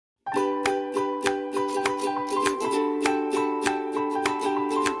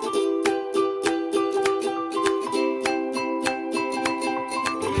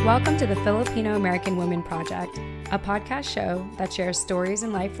Welcome to the Filipino American Women Project, a podcast show that shares stories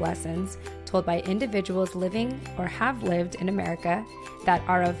and life lessons told by individuals living or have lived in America that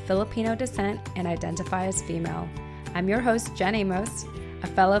are of Filipino descent and identify as female. I'm your host, Jen Amos, a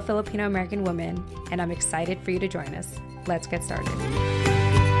fellow Filipino American woman, and I'm excited for you to join us. Let's get started.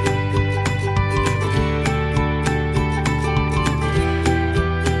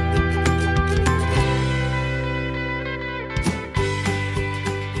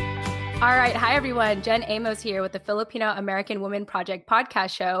 All right. Hi, everyone. Jen Amos here with the Filipino American Women Project podcast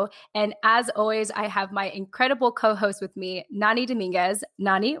show. And as always, I have my incredible co-host with me, Nani Dominguez.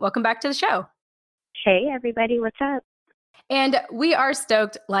 Nani, welcome back to the show. Hey, everybody. What's up? And we are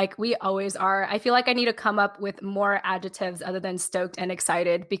stoked like we always are. I feel like I need to come up with more adjectives other than stoked and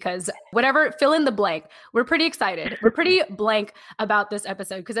excited because whatever, fill in the blank. We're pretty excited. We're pretty blank about this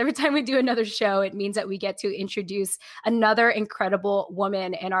episode because every time we do another show, it means that we get to introduce another incredible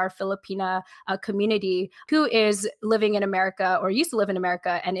woman in our Filipina community who is living in America or used to live in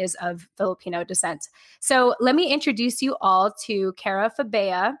America and is of Filipino descent. So let me introduce you all to Kara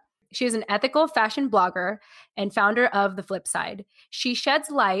Fabella. She is an ethical fashion blogger and founder of The Flip Side. She sheds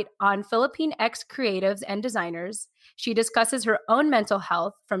light on Philippine ex-creatives and designers. She discusses her own mental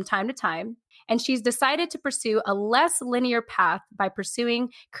health from time to time, and she's decided to pursue a less linear path by pursuing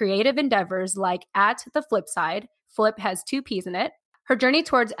creative endeavors like at The Flip Side. Flip has two P's in it. Her journey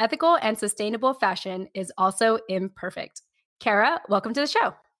towards ethical and sustainable fashion is also imperfect. Kara, welcome to the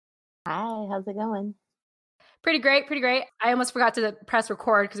show. Hi, how's it going? Pretty great, pretty great. I almost forgot to press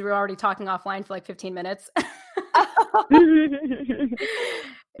record because we were already talking offline for like 15 minutes.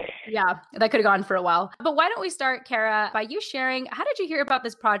 Yeah, that could have gone for a while. But why don't we start, Kara, by you sharing, how did you hear about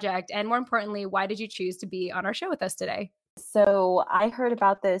this project? And more importantly, why did you choose to be on our show with us today? So I heard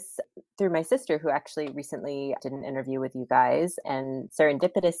about this through my sister, who actually recently did an interview with you guys. And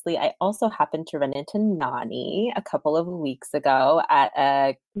serendipitously, I also happened to run into Nani a couple of weeks ago at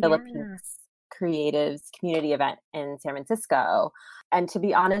a Philippines creatives community event in San Francisco. And to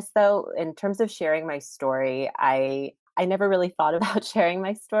be honest, though, in terms of sharing my story, I never really thought about sharing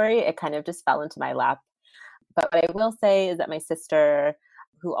my story. It kind of just fell into my lap. But what I will say is that my sister,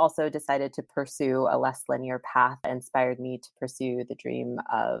 who also decided to pursue a less linear path, inspired me to pursue the dream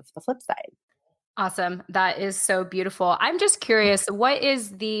of The Flip Side. Awesome. That is so beautiful. I'm just curious, what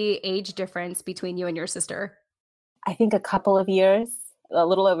is the age difference between you and your sister? I think a couple of years. A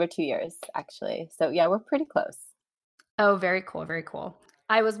little over 2 years, actually. So yeah, we're pretty close. Oh, very cool. Very cool.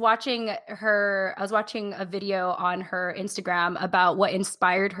 I was watching a video on her Instagram about what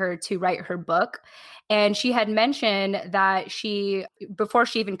inspired her to write her book. And she had mentioned that before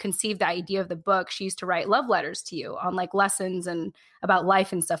she even conceived the idea of the book, she used to write love letters to you on like lessons and about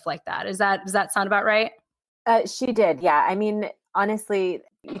life and stuff like that. Does that sound about right? She did. Yeah. I mean, honestly,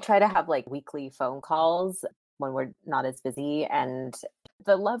 we try to have like weekly phone calls when we're not as busy. And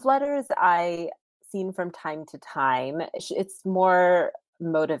the love letters I seen from time to time, it's more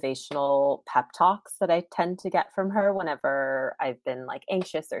motivational pep talks that I tend to get from her whenever I've been like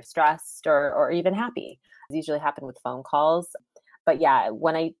anxious or stressed or even happy. It usually happen with phone calls. But yeah,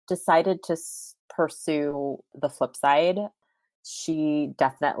 when I decided to pursue The Flip Side, she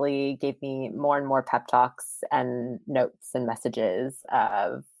definitely gave me more and more pep talks and notes and messages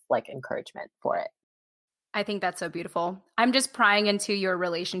of like encouragement for it. I think that's so beautiful. I'm just prying into your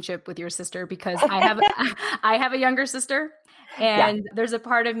relationship with your sister because I have a younger sister, and there's a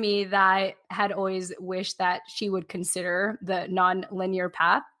part of me that had always wished that she would consider the non-linear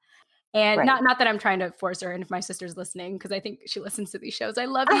path. And not that I'm trying to force her, and if my sister's listening, because I think she listens to these shows. I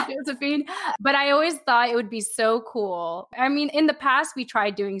love you, Josephine. But I always thought it would be so cool. I mean, in the past, we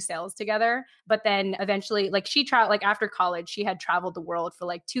tried doing sales together, but then eventually, like after college, she had traveled the world for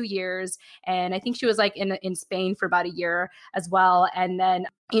like 2 years. And I think she was like in Spain for about a year as well. And then,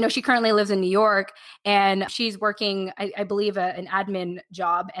 she currently lives in New York and she's working, I believe, an admin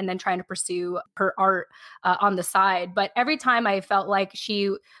job and then trying to pursue her art on the side. But every time I felt like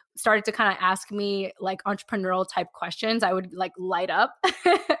she started to kind of ask me like entrepreneurial type questions, I would like light up.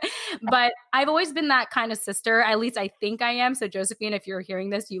 But I've always been that kind of sister. At least I think I am. So Josephine, if you're hearing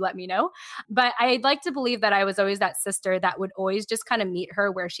this, you let me know. But I'd like to believe that I was always that sister that would always just kind of meet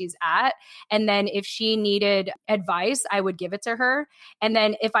her where she's at. And then if she needed advice, I would give it to her. And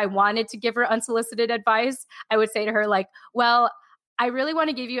then if I wanted to give her unsolicited advice, I would say to her like, well, I really want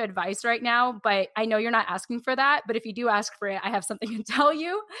to give you advice right now, but I know you're not asking for that. But if you do ask for it, I have something to tell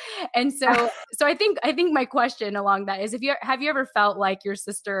you. And so I think my question along that is, have you ever felt like your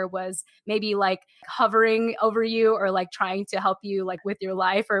sister was maybe like hovering over you or like trying to help you like with your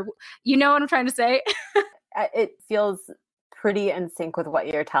life, or you know what I'm trying to say? It feels pretty in sync with what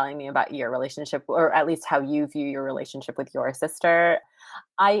you're telling me about your relationship, or at least how you view your relationship with your sister.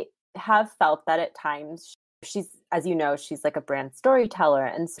 I have felt that at times she's, as you know, she's like a brand storyteller.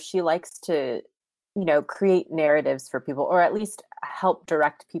 And so she likes to, create narratives for people, or at least help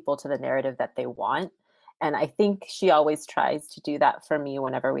direct people to the narrative that they want. And I think she always tries to do that for me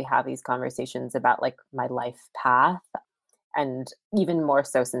whenever we have these conversations about like my life path, and even more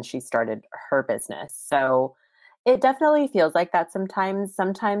so since she started her business. So it definitely feels like that sometimes.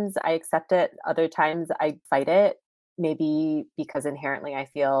 Sometimes I accept it, other times I fight it, maybe because inherently I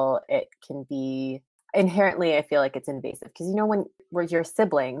feel like it's invasive, because when we're your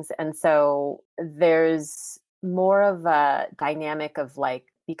siblings, and so there's more of a dynamic of like,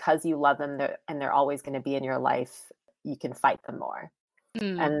 because you love them and they're always going to be in your life, you can fight them more.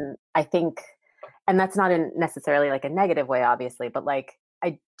 Mm. And I think, and that's not in necessarily like a negative way, obviously, but like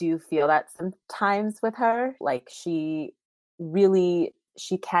I do feel that sometimes with her, like she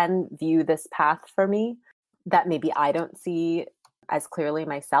can view this path for me that maybe I don't see as clearly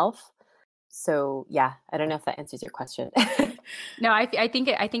myself. So yeah, I don't know if that answers your question. No, I think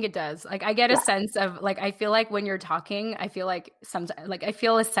it does. Like I get a Yeah. sense of like, I feel like when you're talking, I feel like sometimes like I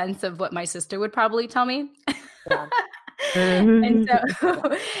feel a sense of what my sister would probably tell me. Yeah. And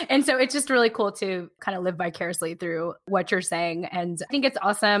so and so it's just really cool to kind of live vicariously through what you're saying. And I think it's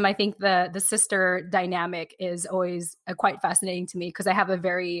awesome. I think the sister dynamic is always quite fascinating to me, because I have a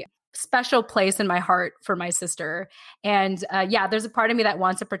very special place in my heart for my sister. And yeah, there's a part of me that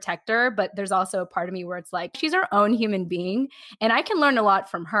wants to protect her, but there's also a part of me where it's like, she's her own human being and I can learn a lot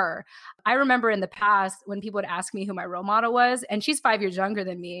from her. I remember in the past when people would ask me who my role model was, and she's 5 years younger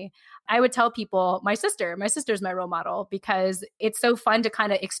than me, I would tell people my sister's my role model, because it's so fun to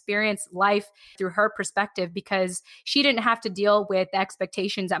kind of experience life through her perspective, because she didn't have to deal with the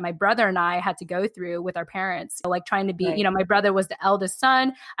expectations that my brother and I had to go through with our parents. So, like trying to be, Right. my brother was the eldest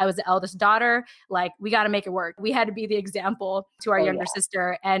son, I was the eldest daughter. Like we got to make it work. We had to be the example to our younger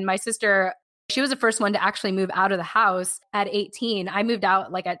sister. And my sister, she was the first one to actually move out of the house at 18. I moved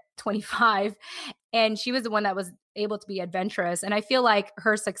out like at 25. And she was the one that was able to be adventurous. And I feel like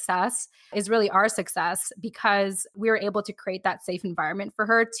her success is really our success, because we were able to create that safe environment for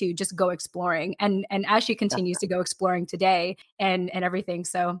her to just go exploring. And as she continues to go exploring today and everything.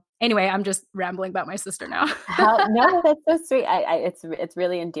 So anyway, I'm just rambling about my sister now. No, that's so sweet. It's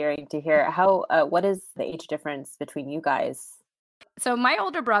really endearing to hear. What is the age difference between you guys? So my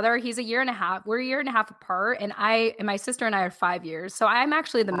older brother, he's a year and a half. We're a year and a half apart, and my sister and I are 5 years. So I'm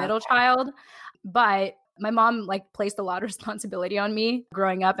actually the middle child, but my mom like placed a lot of responsibility on me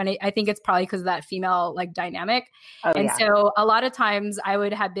growing up, and I think it's probably because of that female like dynamic. Oh, And yeah. so a lot of times I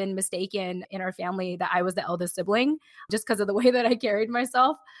would have been mistaken in our family that I was the eldest sibling just because of the way that I carried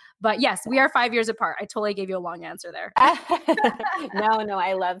myself. But yes, we are 5 years apart. I totally gave you a long answer there. No,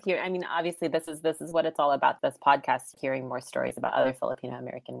 I love hearing. I mean, obviously, this is what it's all about. This podcast, hearing more stories about other Filipino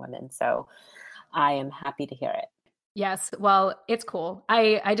American women. So, I am happy to hear it. Yes. Well, it's cool.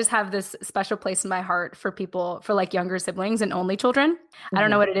 I just have this special place in my heart for people, for like younger siblings and only children. I don't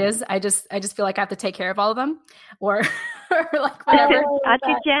know what it is. I just feel like I have to take care of all of them, or, or like whatever.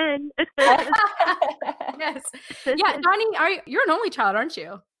 Auntie Jen. Yes. Yeah. Donnie, you're an only child, aren't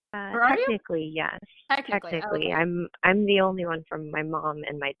you? Or are you? Technically, yes. Technically. Technically, Okay. I'm the only one from my mom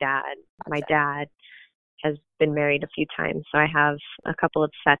and my dad. My dad has been married a few times, so I have a couple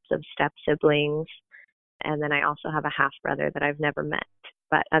of sets of step siblings. And then I also have a half brother that I've never met.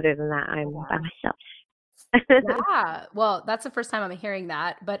 But other than that, I'm by myself. Yeah. Well, that's the first time I'm hearing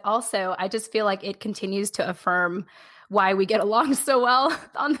that. But also, I just feel like it continues to affirm why we get along so well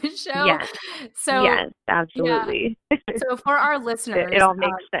on the show. Yes. So, yes, absolutely. Yeah. So for our listeners, it all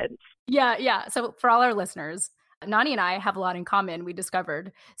makes sense. Yeah. So for all our listeners, Nani and I have a lot in common, we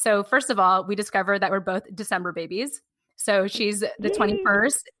discovered. So first of all, we discovered that we're both December babies. So she's the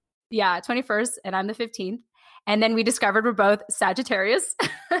 21st. Yeah, 21st, and I'm the 15th. And then we discovered we're both Sagittarius.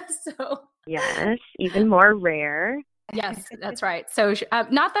 So yes, even more rare. yes, that's right. So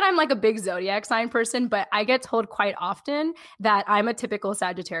not that I'm like a big zodiac sign person, but I get told quite often that I'm a typical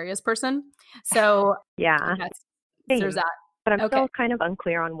Sagittarius person. So yeah, there's that. But I'm still kind of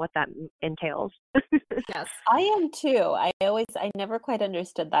unclear on what that entails. Yes, I am too. I never quite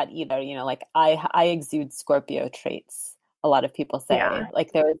understood that either. Like I exude Scorpio traits. A lot of people say,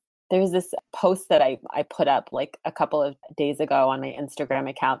 like there's this post that I put up like a couple of days ago on my Instagram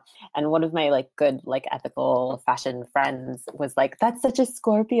account, and one of my like good like ethical fashion friends was like, "That's such a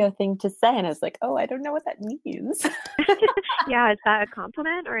Scorpio thing to say," and I was like, "Oh, I don't know what that means." Yeah, is that a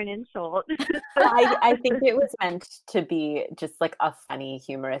compliment or an insult? I think it was meant to be just like a funny,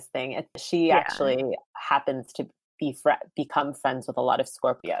 humorous thing. She actually happens to become friends with a lot of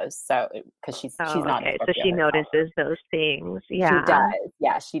Scorpios. So because she's not a okay. So Scorpio she herself. notices those things. She Yeah. does.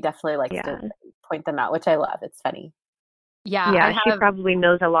 Yeah, she definitely likes to point them out, which I love. It's funny. Yeah, Yeah, she probably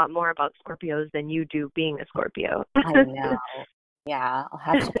knows a lot more about Scorpios than you do being a Scorpio. I know. Yeah, I'll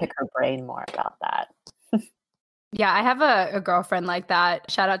have to pick her brain more about that. Yeah, I have a girlfriend like that.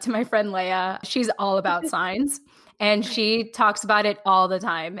 Shout out to my friend Leia. She's all about signs and she talks about it all the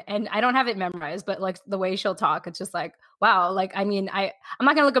time. And I don't have it memorized, but like the way she'll talk, it's just like, wow. Like, I mean, I'm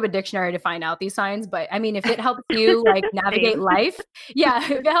not gonna look up a dictionary to find out these signs, but I mean, if it helps you like navigate life, if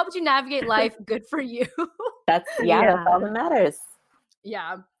it helps you navigate life, good for you. That's all that matters.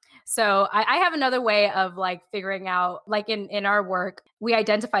 Yeah. So I have another way of like figuring out, like in our work, we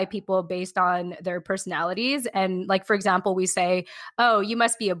identify people based on their personalities. And like, for example, we say, oh, you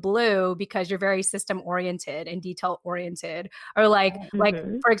must be a blue because you're very system oriented and detail oriented. Or like,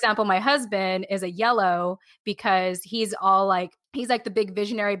 for example, my husband is a yellow because he's like the big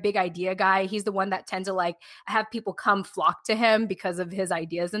visionary, big idea guy. He's the one that tends to like have people come flock to him because of his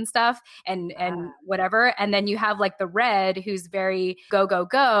ideas and stuff and whatever. And then you have like the red who's very go, go,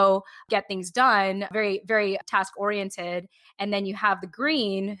 go, get things done, very, very task oriented. And then you have the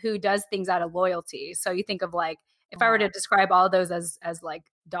green who does things out of loyalty. So you think of like, if I were to describe all of those as like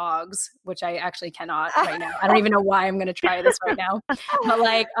dogs, which I actually cannot right now. I don't even know why I'm going to try this right now. But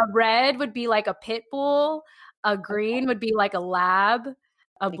like a red would be like a pit bull. A green would be like a lab.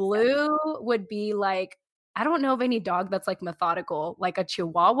 A blue would be like, I don't know of any dog that's like methodical, like a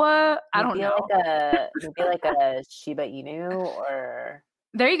Chihuahua. I don't know. Maybe like a Shiba Inu or.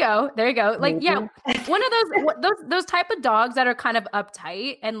 There you go. Like, yeah, one of those type of dogs that are kind of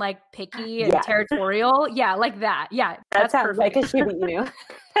uptight and like picky and territorial. Yeah, like that. Yeah, that sounds perfect. Like a Shiba Inu.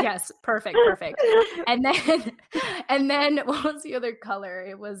 Yes, perfect. And then what was the other color?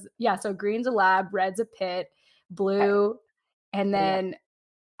 It was so green's a lab, red's a pit, blue, and then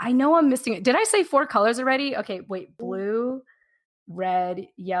I know I'm missing it. Did I say 4 colors already? Okay, wait, blue, red,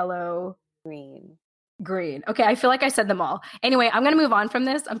 yellow, green. Okay, I feel like I said them all. Anyway, I'm going to move on from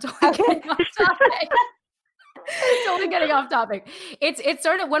this. I'm totally getting off topic. It's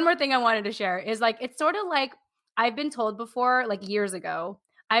sort of one more thing I wanted to share is like, it's sort of like I've been told before, like years ago,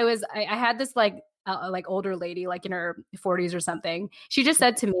 I had this like older lady, like in her 40s or something. She just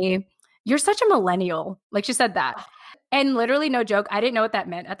said to me, "You're such a millennial." Like she said that. And literally, no joke, I didn't know what that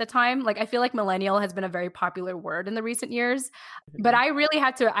meant at the time. Like, I feel like millennial has been a very popular word in the recent years, but I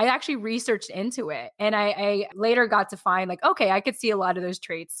actually researched into it. And I later got to find like, okay, I could see a lot of those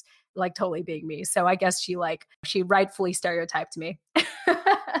traits like totally being me. So I guess she rightfully stereotyped me.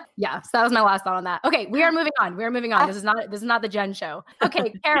 Yeah. So that was my last thought on that. Okay. We are moving on. This is not the Jen show.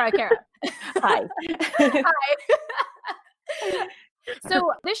 Okay. Kara. Hi. Hi.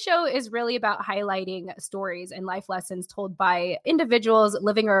 So this show is really about highlighting stories and life lessons told by individuals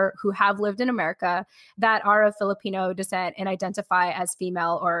living or who have lived in America that are of Filipino descent and identify as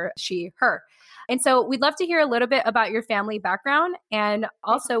female or she, her. And so we'd love to hear a little bit about your family background and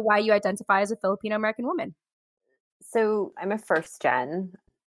also why you identify as a Filipino American woman. So I'm a first gen.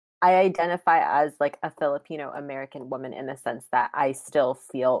 I identify as like a Filipino American woman in the sense that I still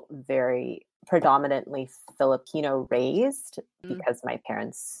feel very predominantly Filipino raised because my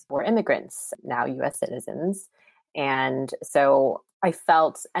parents were immigrants, now US citizens. And so I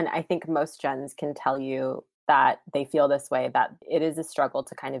felt, and I think most gens can tell you that they feel this way, that it is a struggle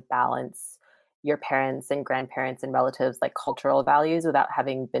to kind of balance your parents and grandparents and relatives like cultural values without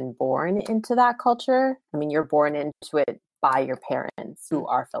having been born into that culture. I mean, you're born into it by your parents who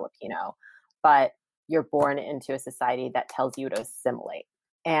are Filipino, but you're born into a society that tells you to assimilate.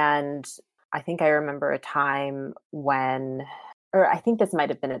 And I think I remember a time when, or I think this might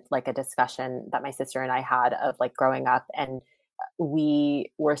have been like a discussion that my sister and I had of like growing up, and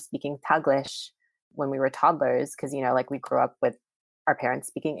we were speaking Taglish when we were toddlers because, you know, like we grew up with our parents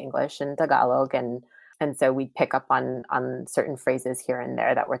speaking English and Tagalog, and so we'd pick up on certain phrases here and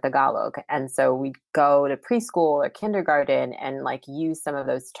there that were Tagalog. And so we'd go to preschool or kindergarten and like use some of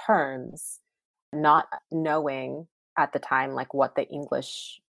those terms, not knowing at the time like what the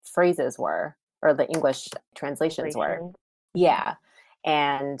English phrases were or the English translations were. Yeah.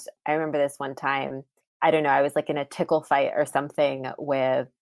 And I remember this one time, I don't know, I was like in a tickle fight or something with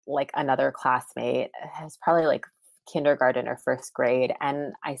like another classmate. It was probably like kindergarten or first grade.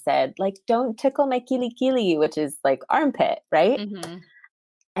 And I said, like, don't tickle my kili, which is like armpit, right? Mm-hmm.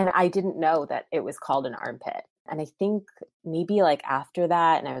 And I didn't know that it was called an armpit. And I think maybe like after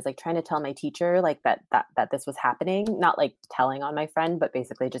that, and I was like trying to tell my teacher like that this was happening, not like telling on my friend, but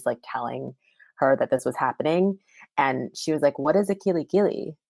basically just like telling her that this was happening. And she was like, what is a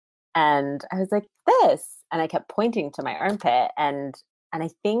kili? And I was like, this. And I kept pointing to my armpit. And I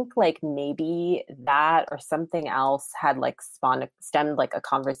think like maybe that or something else had like stemmed like a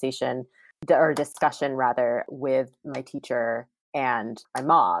conversation or discussion rather with my teacher and my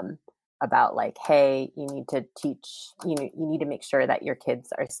mom about like, hey, you need to teach, you need to make sure that your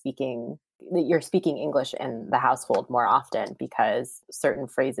kids are speaking, that you're speaking English in the household more often because certain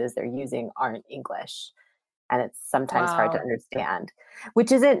phrases they're using aren't English. And it's sometimes hard to Wow. understand,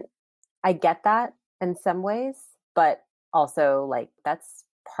 which isn't, I get that in some ways, but also like that's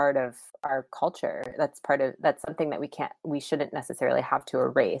part of our culture. That's something that we shouldn't necessarily have to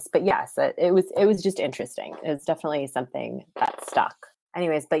erase. But yes, it was just interesting. It was definitely something that stuck.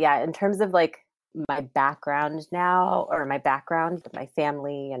 Anyways, but yeah, in terms of like my background now, or my background, my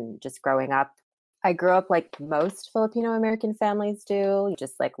family, and just growing up, I grew up like most Filipino American families do,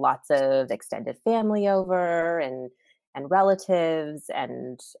 just like lots of extended family over and relatives.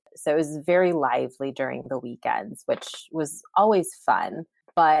 And so it was very lively during the weekends, which was always fun.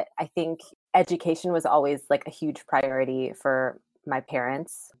 But I think education was always like a huge priority for my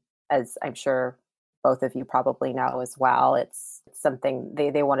parents, as I'm sure both of you probably know as well. It's something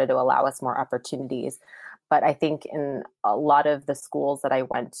they wanted to allow us more opportunities. But I think in a lot of the schools that I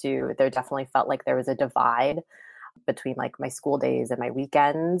went to, there definitely felt like there was a divide between like my school days and my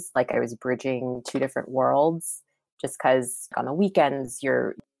weekends. Like I was bridging two different worlds just because on the weekends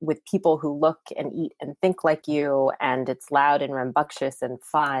you're with people who look and eat and think like you, and it's loud and rambunctious and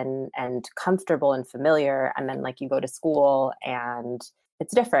fun and comfortable and familiar. And then like you go to school and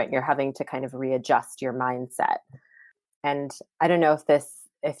it's different. You're having to kind of readjust your mindset. And I don't know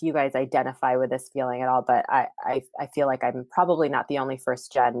if you guys identify with this feeling at all, but I feel like I'm probably not the only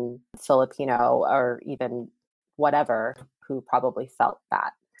first gen Filipino or even whatever who probably felt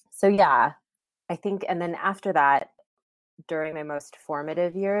that. So yeah, I think, and then after that, during my most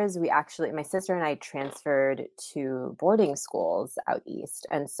formative years, my sister and I transferred to boarding schools out east.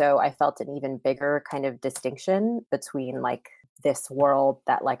 And so I felt an even bigger kind of distinction between like this world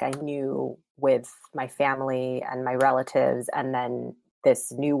that like I knew with my family and my relatives, and then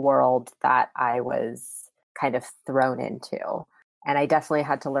this new world that I was kind of thrown into. And I definitely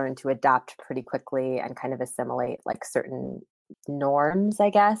had to learn to adapt pretty quickly and kind of assimilate like certain norms,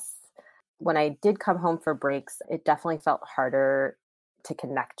 I guess. When I did come home for breaks, it definitely felt harder to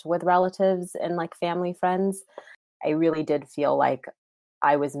connect with relatives and like family friends. I really did feel like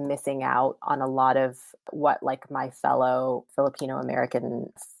I was missing out on a lot of what like my fellow Filipino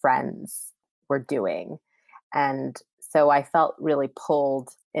American friends were doing. And so I felt really pulled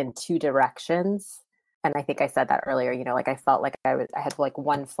in two directions. And I think I said that earlier, like I felt like I had like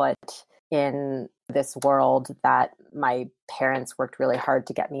one foot in this world that my parents worked really hard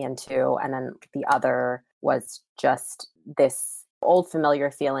to get me into. And then the other was just this old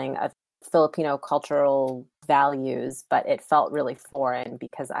familiar feeling of Filipino cultural values, but it felt really foreign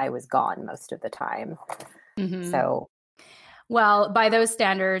because I was gone most of the time. Mm-hmm. So, well, by those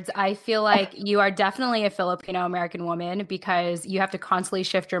standards, I feel like you are definitely a Filipino American woman because you have to constantly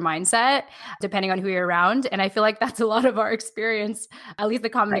shift your mindset depending on who you're around. And I feel like that's a lot of our experience, at least the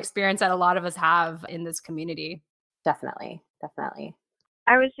common right. experience that a lot of us have in this community. Definitely.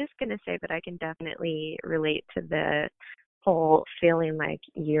 I was just going to say that I can definitely relate to the whole feeling like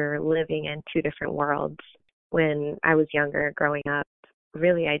you're living in two different worlds. When I was younger, growing up,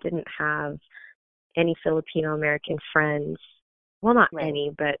 really, I didn't have any Filipino American friends. Well, not Right.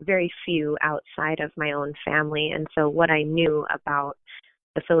 any, but very few outside of my own family. And so what I knew about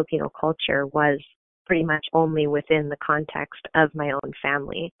the Filipino culture was pretty much only within the context of my own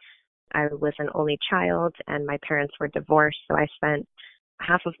family. I was an only child and my parents were divorced, so I spent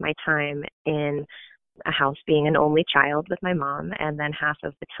half of my time in a house being an only child with my mom, and then half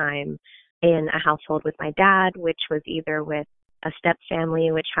of the time in a household with my dad, which was either with a step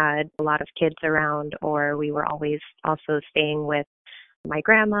family, which had a lot of kids around, or we were always also staying with my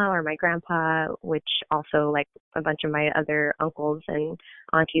grandma or my grandpa, which also like a bunch of my other uncles and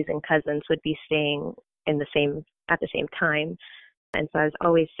aunties and cousins would be staying at the same time. And so I was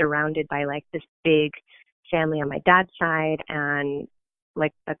always surrounded by like this big family on my dad's side and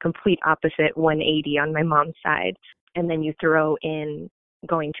like a complete opposite 180 on my mom's side. And then you throw in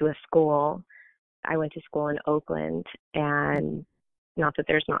going to a school. I went to school in Oakland, and not that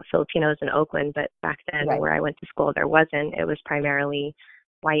there's not Filipinos in Oakland, but back then Right. where I went to school, there wasn't. It was primarily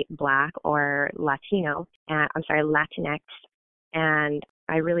white, Black, or Latinx. And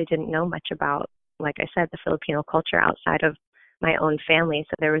I really didn't know much about, like I said, the Filipino culture outside of my own family.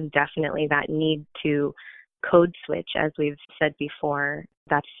 So there was definitely that need to code switch, as we've said before.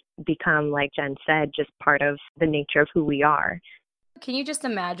 That's become, like Jen said, just part of the nature of who we are. Can you just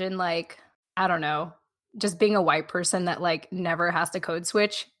imagine, like, I don't know, just being a white person that like never has to code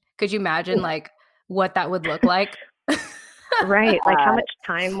switch? Could you imagine like what that would look like? Right. Like how Uh, much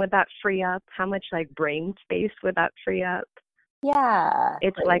time would that free up? How much like brain space would that free up? yeah.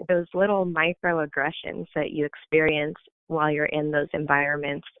 It's like those little microaggressions that you experience while you're in those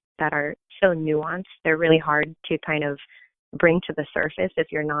environments that are so nuanced. They're really hard to kind of bring to the surface if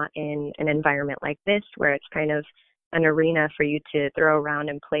you're not in an environment like this, where it's kind of an arena for you to throw around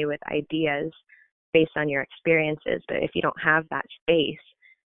and play with ideas based on your experiences. But if you don't have that space,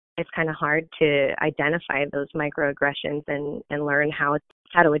 it's kind of hard to identify those microaggressions and learn how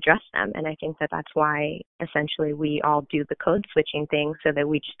to address them. And I think that that's why essentially we all do the code switching thing, so that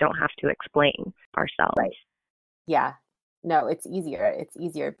we just don't have to explain ourselves. Right. Yeah. No, it's easier. It's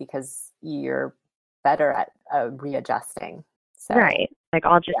easier because you're better at readjusting. So, Right. Like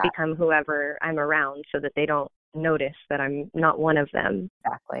I'll just yeah, become whoever I'm around so that they don't notice that I'm not one of them.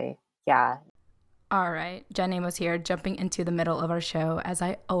 exactly. Yeah. All right, Jen Amos here, jumping into the middle of our show, as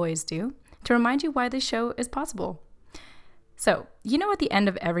I always do, to remind you why this show is possible. So, you know, at the end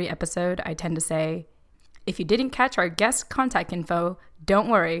of every episode, I tend to say, if you didn't catch our guest contact info, don't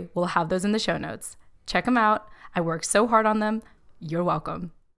worry, we'll have those in the show notes. Check them out. I worked so hard on them. You're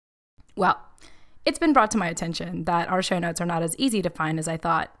welcome. Well, it's been brought to my attention that our show notes are not as easy to find as I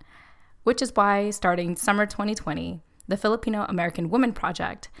thought, which is why, starting summer 2020, the Filipino American Women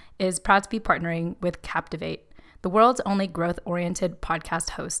Project is proud to be partnering with Captivate, the world's only growth-oriented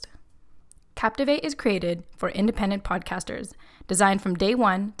podcast host. Captivate is created for independent podcasters, designed from day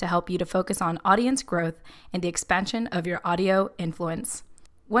one to help you to focus on audience growth and the expansion of your audio influence.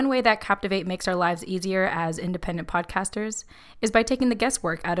 One way that Captivate makes our lives easier as independent podcasters is by taking the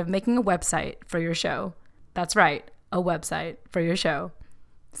guesswork out of making a website for your show. That's right, a website for your show.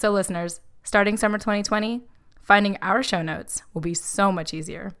 So listeners, starting summer 2020, finding our show notes will be so much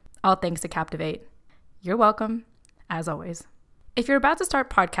easier, all thanks to Captivate. You're welcome, as always. If you're about to start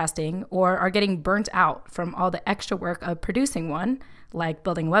podcasting or are getting burnt out from all the extra work of producing one, like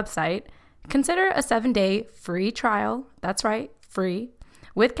building a website, consider a 7-day free trial, that's right, free,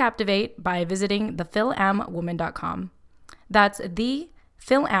 with Captivate by visiting thephilamwoman.com. That's the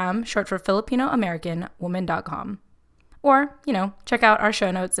Philam, short for Filipino American Woman.com. Or, check out our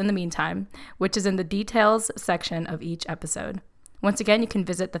show notes in the meantime, which is in the details section of each episode. Once again, you can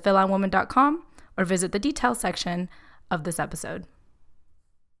visit thephilamwoman.com or visit the details section of this episode.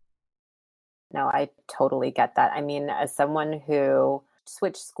 No, I totally get that. I mean, as someone who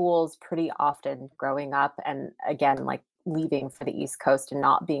switched schools pretty often growing up, and again, like leaving for the East Coast and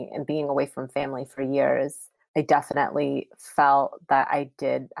being away from family for years, I definitely felt that I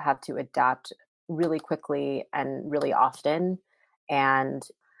did have to adapt really quickly and really often. And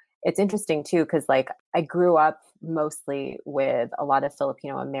it's interesting too, because like I grew up mostly with a lot of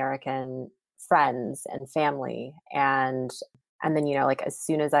Filipino American friends and family. And then, like as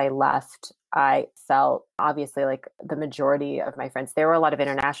soon as I left, I felt obviously like the majority of my friends, there were a lot of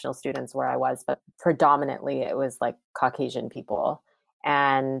international students where I was, but predominantly it was like Caucasian people.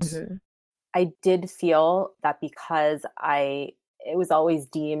 And Mm-hmm. I did feel that because it was always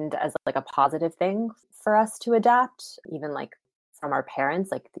deemed as like a positive thing for us to adapt, even like from our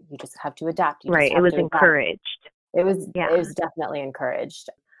parents, like you just have to adapt. You just Right. It have was to adapt. encouraged. It was Yeah. definitely encouraged.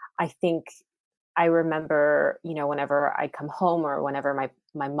 I think I remember, whenever I'd come home or whenever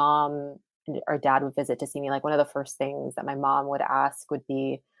my mom or dad would visit to see me, like one of the first things that my mom would ask would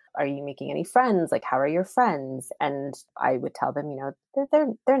be, are you making any friends? Like, how are your friends? And I would tell them,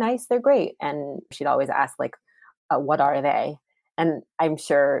 they're nice, they're great. And she'd always ask like, what are they? And I'm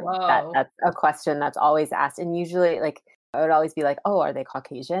sure that Whoa. that's a question that's always asked. And usually like, I would always be like, oh, are they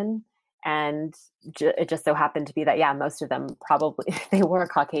Caucasian? And it just so happened to be that, yeah, most of them probably they were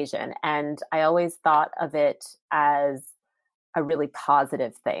Caucasian. And I always thought of it as a really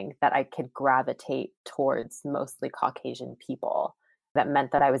positive thing that I could gravitate towards mostly Caucasian people. That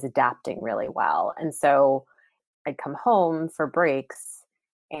meant that I was adapting really well. And so I'd come home for breaks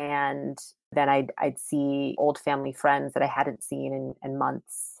and then I'd see old family friends that I hadn't seen in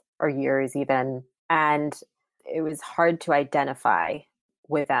months or years even. And it was hard to identify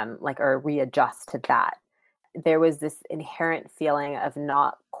with them, like, or readjust to that. There was this inherent feeling of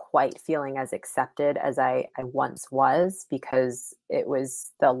not quite feeling as accepted as I once was, because it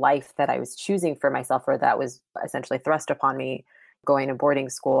was the life that I was choosing for myself, or that was essentially thrust upon me going to boarding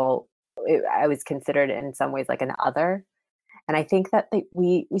school. I was considered in some ways like an other. And I think that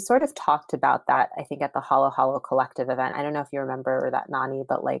we sort of talked about that, I think, at the Hollow Hollow Collective event. I don't know if you remember that, Nani,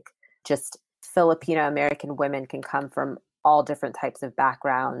 but like just Filipino American women can come from all different types of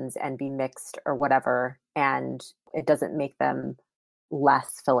backgrounds and be mixed or whatever. And it doesn't make them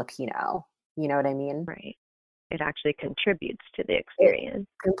less Filipino. You know what I mean? Right. It actually contributes to the It experience.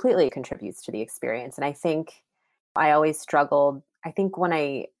 completely contributes to the experience. And I think I always struggled. I think when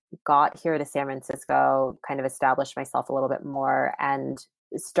I got here to San Francisco, kind of established myself a little bit more and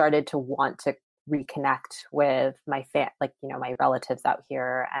started to want to reconnect with my relatives out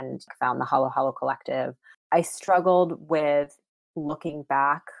here and found the Halo Halo Collective. I struggled with looking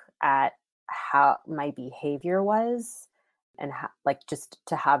back at how my behavior was and just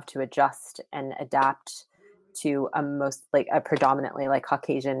to have to adjust and adapt to a predominantly like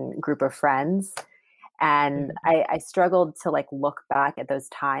Caucasian group of friends. And I struggled to like look back at those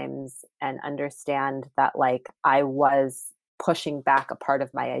times and understand that like I was pushing back a part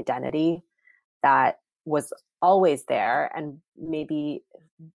of my identity that was always there and maybe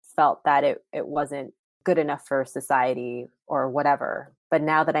felt that it wasn't good enough for society or whatever. But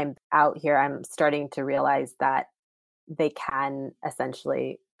now that I'm out here, I'm starting to realize that they can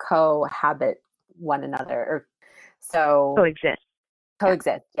essentially cohabit one another. Coexist.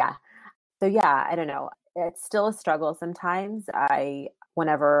 Coexist, yeah. So yeah, I don't know. It's still a struggle sometimes.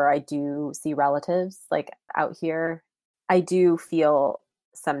 Whenever I do see relatives like out here, I do feel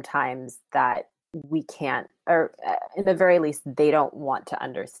sometimes that we can't, or in the very least, they don't want to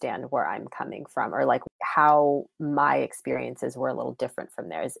understand where I'm coming from or like how my experiences were a little different from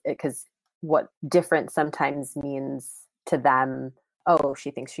theirs. Because what different sometimes means to them, oh,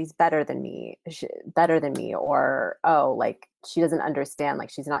 she thinks she's better than me, or oh, like she doesn't understand, like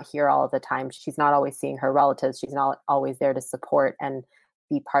she's not here all the time, she's not always seeing her relatives, she's not always there to support and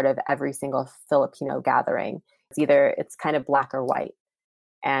be part of every single Filipino gathering. It's kind of black or white.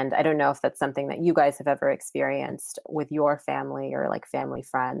 And I don't know if that's something that you guys have ever experienced with your family or like family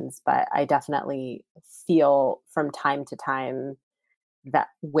friends, but I definitely feel from time to time that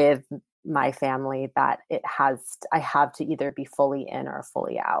with my family that I have to either be fully in or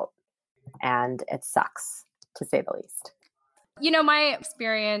fully out. And it sucks, to say the least. My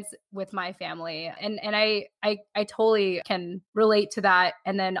experience with my family, and I totally can relate to that.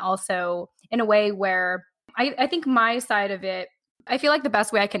 And then also in a way where I think my side of it, I feel like the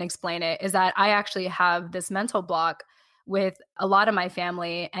best way I can explain it is that I actually have this mental block with a lot of my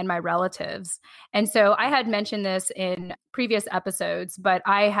family and my relatives. And so I had mentioned this in previous episodes, but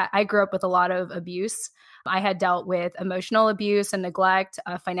I grew up with a lot of abuse. I had dealt with emotional abuse and neglect,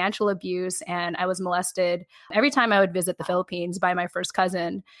 financial abuse, and I was molested every time I would visit the Philippines by my first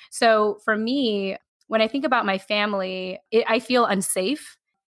cousin. So for me, when I think about my family, I feel unsafe.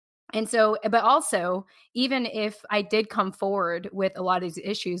 And so, but also, even if I did come forward with a lot of these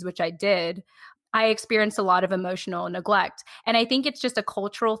issues, which I did, I experienced a lot of emotional neglect. And I think it's just a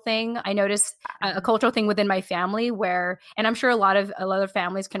cultural thing. I noticed a cultural thing within my family where, and I'm sure a lot of other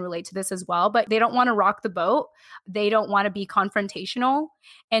families can relate to this as well, but they don't want to rock the boat. They don't want to be confrontational.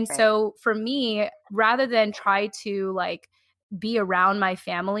 And Right. so for me, rather than try to like be around my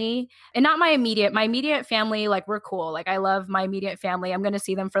family and not my immediate family, like we're cool. Like I love my immediate family. I'm going to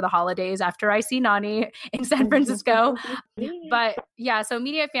see them for the holidays after I see Nani in San Francisco. But yeah, so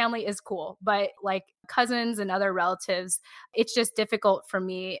immediate family is cool. But like cousins and other relatives, it's just difficult for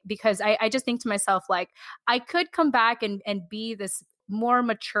me because I just think to myself, like I could come back and be this more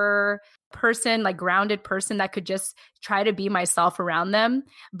mature person, like grounded person that could just try to be myself around them.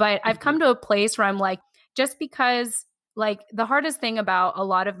 But I've come to a place where I'm like, just because like the hardest thing about a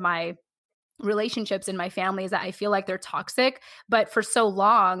lot of my relationships in my family is that I feel like they're toxic, but for so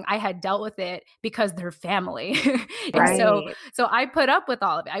long I had dealt with it because they're family. And so I put up with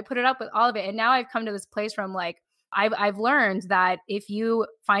all of it. I put it up with all of it. And now I've come to this place where I'm like, I've learned that if you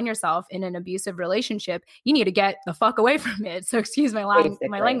find yourself in an abusive relationship, you need to get the fuck away from it. So excuse my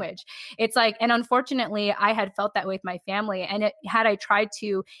language. It's like, and unfortunately, I had felt that way with my family. And had I tried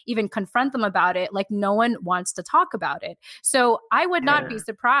to even confront them about it, like no one wants to talk about it. So I would not be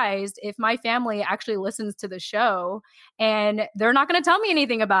surprised if my family actually listens to the show and they're not going to tell me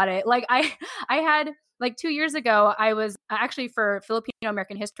anything about it. Like I had like 2 years ago, I was actually for Filipino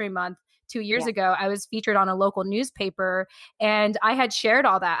American History Month. 2 years ago, I was featured on a local newspaper, and I had shared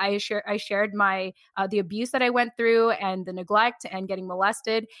all that. I shared my the abuse that I went through and the neglect and getting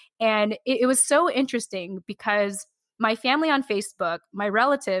molested, and it was so interesting because my family on Facebook, my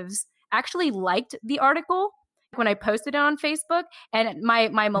relatives actually liked the article when I posted it on Facebook, and my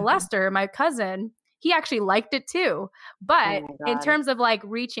molester, my cousin, he actually liked it too. But in terms of like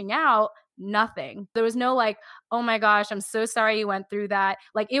reaching out, nothing. There was no like, oh my gosh, I'm so sorry you went through that.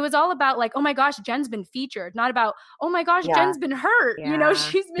 Like it was all about like, oh my gosh, Jen's been featured, not about, oh my gosh, Yeah. Jen's been hurt. You know, Yeah.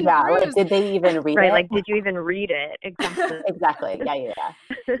 she's been Yeah. Like, bruised. did they even read Right. it? Like, did you even read it? Exactly. Exactly.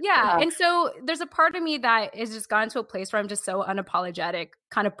 Yeah. Yeah. And so there's a part of me that is just gotten to a place where I'm just so unapologetic,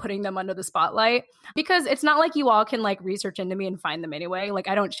 kind of putting them under the spotlight, because it's not like you all can like research into me and find them anyway. Like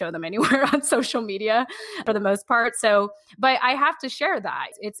I don't show them anywhere on social media for the most part. So, but I have to share that.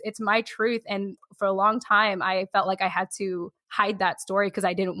 It's my truth. And for a long time, I felt like I had to hide that story because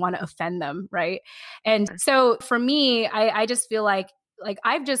I didn't want to offend them. Right. And so for me, I just feel like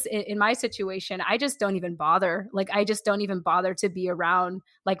I've just in my situation, I just don't even bother. Like I just don't even bother to be around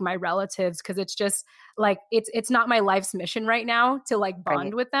like my relatives, because it's just like it's not my life's mission right now to like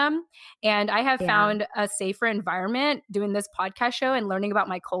bond with them. And I have found a safer environment doing this podcast show and learning about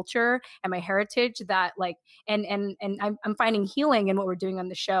my culture and my heritage, that like and I'm finding healing in what we're doing on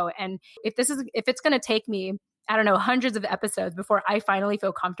the show. And if it's going to take me, I don't know, hundreds of episodes before I finally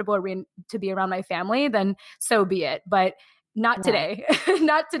feel comfortable to be around my family, then so be it. But not today.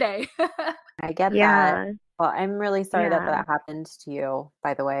 Not today. I get that. Well, I'm really sorry that happened to you,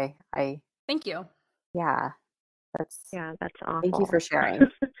 by the way. Thank you. Yeah. That's awful. Thank you for sharing.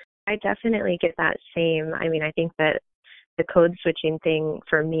 I definitely get that same. I mean, I think that the code switching thing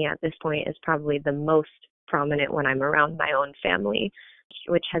for me at this point is probably the most prominent when I'm around my own family,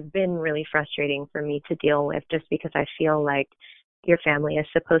 which has been really frustrating for me to deal with, just because I feel like your family is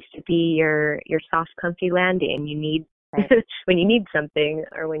supposed to be your soft, comfy landing. You need when you need something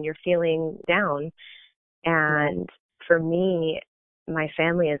or when you're feeling down. And for me, my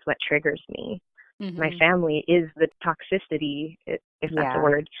family is what triggers me. Mm-hmm. My family is the toxicity, if that's a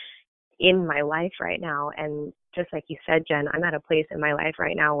word, in my life right now. And just like you said, Jen, I'm at a place in my life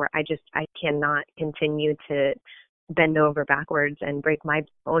right now where I cannot continue to bend over backwards and break my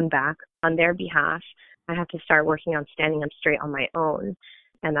own back on their behalf. I have to start working on standing up straight on my own.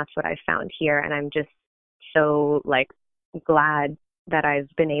 And that's what I found here. And I'm just so like glad that I've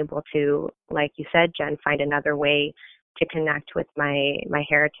been able to, like you said, Jen, find another way to connect with my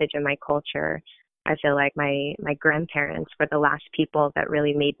heritage and my culture. I feel like my grandparents were the last people that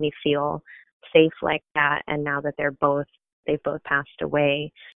really made me feel safe like that. And now that they've both passed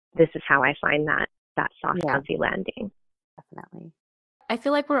away, this is how I find that soft, comfy landing. Definitely. I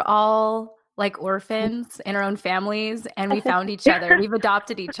feel like we're all like orphans in our own families, and we found each other. We've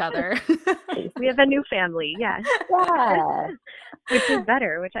adopted each other. We have a new family, yes. Yeah. Which is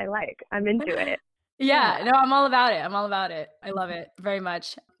better, which I like. I'm into it. Yeah, no, I'm all about it. I love it very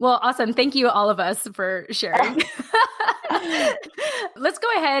much. Well, awesome. Thank you, all of us, for sharing. Let's go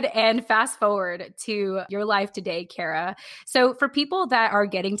ahead and fast forward to your life today, Kara. So for people that are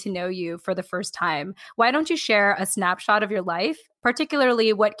getting to know you for the first time, why don't you share a snapshot of your life,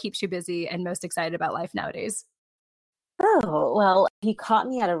 particularly what keeps you busy and most excited about life nowadays? Oh, well, you caught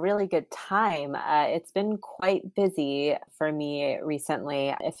me at a really good time. It's been quite busy for me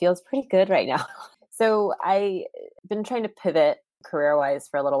recently. It feels pretty good right now. So I've been trying to pivot career-wise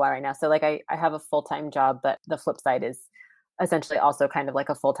for a little while right now. So like I have a full-time job, but the flip side is essentially also kind of like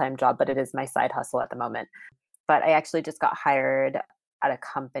a full-time job, but it is my side hustle at the moment. But I actually just got hired at a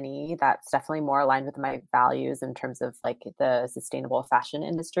company that's definitely more aligned with my values in terms of like the sustainable fashion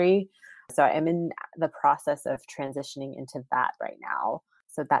industry. So I'm in the process of transitioning into that right now.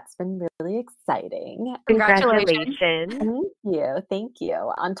 So that's been really exciting. Congratulations. Thank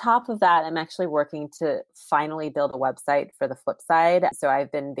you. On top of that, I'm actually working to finally build a website for the flip side. So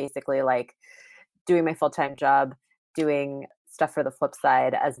I've been basically like doing my full-time job, doing stuff for the flip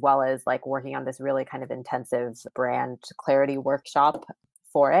side, as well as like working on this really kind of intensive brand clarity workshop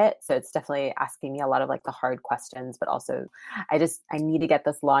for it. So it's definitely asking me a lot of like the hard questions, but also I need to get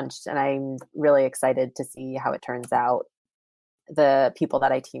this launched, and I'm really excited to see how it turns out. The people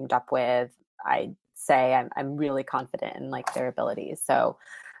that I teamed up with, I say I'm really confident in like their abilities. So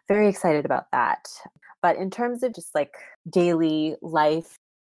very excited about that. But in terms of just like daily life,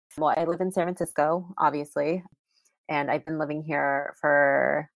 well, I live in San Francisco, obviously, and I've been living here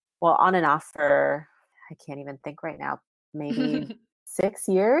for, well, on and off for, I can't even think right now, maybe 6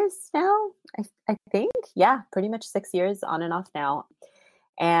 years now, I think. Yeah, pretty much 6 years on and off now.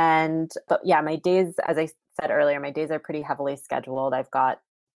 But yeah, my days, as I said earlier, my days are pretty heavily scheduled. I've got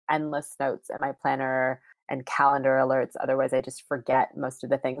endless notes in my planner and calendar alerts. Otherwise, I just forget most of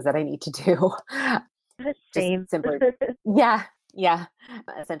the things that I need to do. Same. Simply, yeah.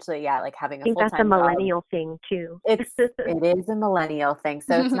 Essentially, yeah, like having a full-time job. That's a millennial thing too. It is a millennial thing.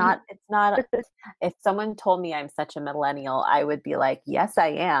 So it's not, if someone told me I'm such a millennial, I would be like, yes, I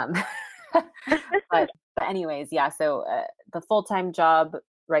am. But anyways, yeah. So the full-time job,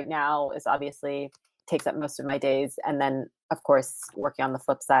 right now is obviously takes up most of my days. And then, of course, working on the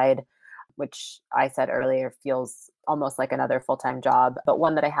flip side, which I said earlier feels almost like another full-time job, but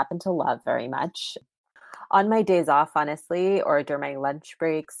one that I happen to love very much. On my days off, honestly, or during my lunch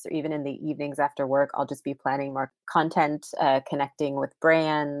breaks, or even in the evenings after work, I'll just be planning more content, connecting with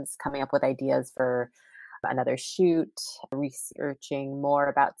brands, coming up with ideas for another shoot, researching more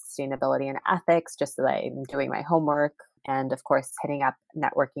about sustainability and ethics, just so that I'm doing my homework. And of course, hitting up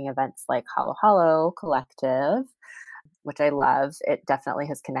networking events like Halo Halo Collective, which I love. It definitely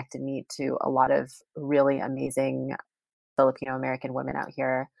has connected me to a lot of really amazing Filipino American women out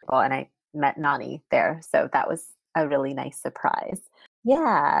here. Well, and I met Nani there. So that was a really nice surprise.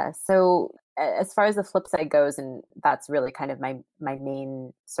 Yeah. So as far as the flip side goes, and that's really kind of my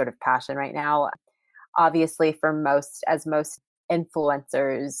main sort of passion right now. Obviously, for most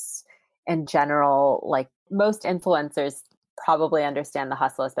influencers in general, like most influencers probably understand the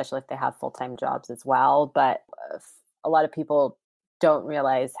hustle, especially if they have full-time jobs as well. But a lot of people don't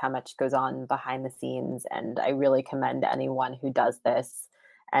realize how much goes on behind the scenes. And I really commend anyone who does this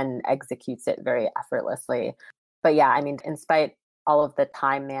and executes it very effortlessly. But yeah, I mean, in spite all of the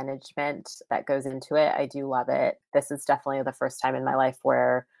time management that goes into it, I do love it. This is definitely the first time in my life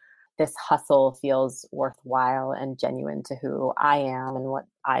where this hustle feels worthwhile and genuine to who I am and what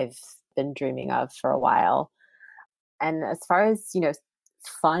I've been dreaming of for a while. And as far as,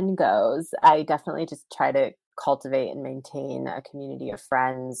 fun goes, I definitely just try to cultivate and maintain a community of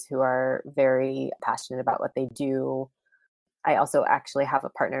friends who are very passionate about what they do. I also actually have a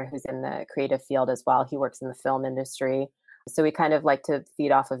partner who's in the creative field as well. He works in the film industry. So we kind of like to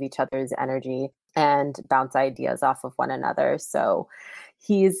feed off of each other's energy and bounce ideas off of one another. So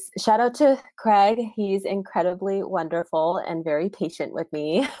shout out to Craig. He's incredibly wonderful and very patient with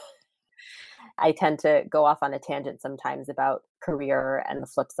me. I tend to go off on a tangent sometimes about career and the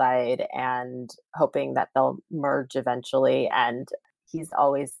flip side and hoping that they'll merge eventually. And he's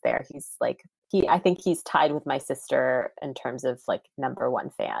always there. I think he's tied with my sister in terms of like number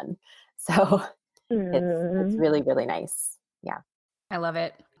one fan. So it's really, really nice. Yeah. I love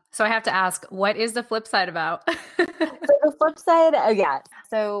it. So I have to ask, what is the flip side about? So the flip side,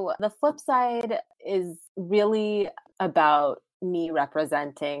 So the flip side is really about me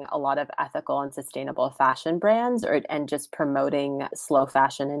representing a lot of ethical and sustainable fashion brands and just promoting slow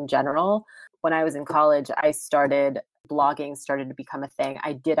fashion in general. When I was in college, blogging started to become a thing.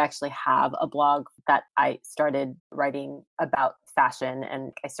 I did actually have a blog that I started writing about fashion,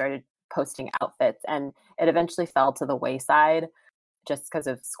 and I started posting outfits, and it eventually fell to the wayside just because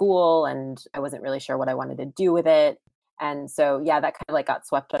of school, and I wasn't really sure what I wanted to do with it. And so, yeah, that kind of like got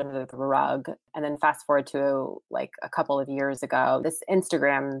swept under the rug. And then fast forward to like a couple of years ago, this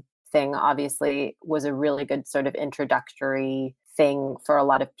Instagram thing obviously was a really good sort of introductory thing for a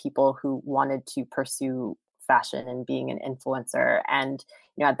lot of people who wanted to pursue fashion and being an influencer. And,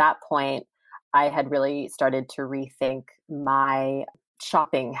 at that point, I had really started to rethink my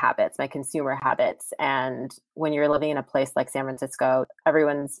shopping habits, my consumer habits. And when you're living in a place like San Francisco,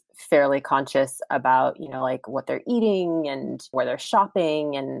 everyone's fairly conscious about, like what they're eating and where they're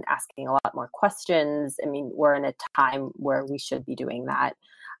shopping and asking a lot more questions. I mean, we're in a time where we should be doing that.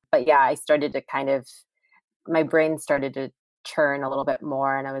 But yeah, I started to my brain started to churn a little bit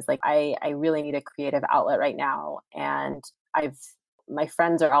more. And I was like, I really need a creative outlet right now. And my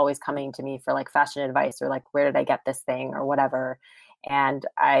friends are always coming to me for like fashion advice or like, where did I get this thing or whatever. And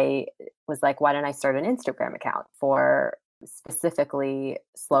I was like, why don't I start an Instagram account for specifically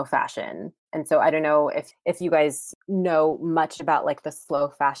slow fashion? And so I don't know if you guys know much about like the slow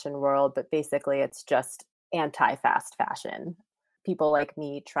fashion world, but basically it's just anti-fast fashion. People like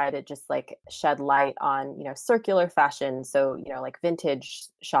me try to just like shed light on, circular fashion. So, like vintage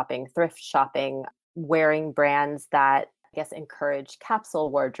shopping, thrift shopping, wearing brands that I guess encourage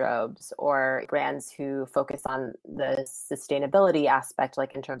capsule wardrobes, or brands who focus on the sustainability aspect,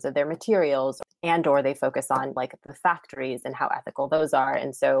 like in terms of their materials, or they focus on like the factories and how ethical those are.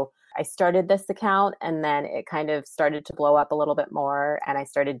 And so I started this account, and then it kind of started to blow up a little bit more, and I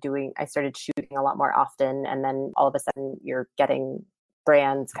started shooting a lot more often. And then all of a sudden you're getting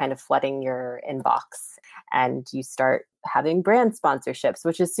brands kind of flooding your inbox, and you start having brand sponsorships,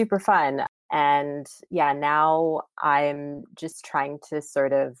 which is super fun. And yeah, now I'm just trying to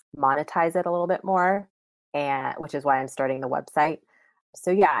sort of monetize it a little bit more, and which is why I'm starting the website.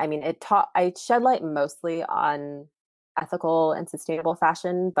 So yeah, I mean, I shed light mostly on ethical and sustainable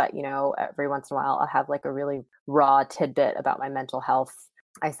fashion, but every once in a while I'll have like a really raw tidbit about my mental health.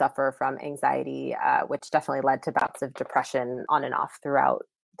 I suffer from anxiety, which definitely led to bouts of depression on and off throughout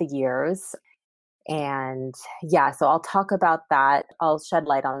the years. And yeah, so I'll talk about that. I'll shed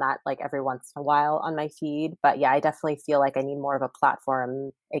light on that like every once in a while on my feed. But yeah, I definitely feel like I need more of a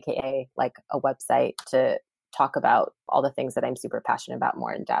platform, AKA like a website, to talk about all the things that I'm super passionate about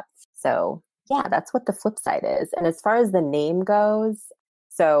more in depth. So yeah, that's what the flip side is. And as far as the name goes,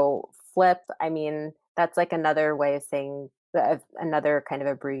 so flip, I mean, that's like another way of saying another kind of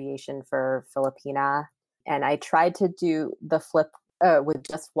abbreviation for Filipina. And I tried to do the flip with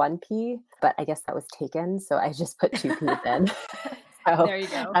just one P, but I guess that was taken. So I just put two P's in. So There you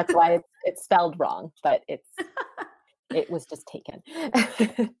go. that's why it's spelled wrong, but it was just taken.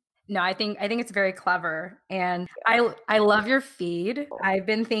 No, I think it's very clever. And I love your feed. I've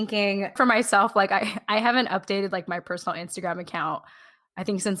been thinking for myself, like I haven't updated like my personal Instagram account, I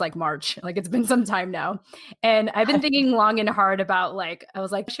think since like March. Like it's been some time now. And I've been thinking long and hard about like, I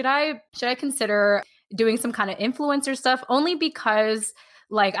was like, should I consider doing some kind of influencer stuff? Only because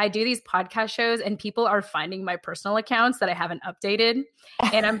like I do these podcast shows and people are finding my personal accounts that I haven't updated.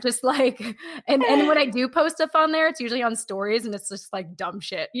 And I'm just like, and when I do post stuff on there, it's usually on stories and it's just like dumb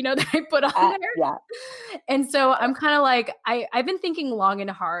shit, that I put on there. Yeah. And so I'm kind of like, I've been thinking long and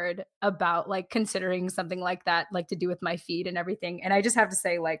hard about like considering something like that, like to do with my feed and everything. And I just have to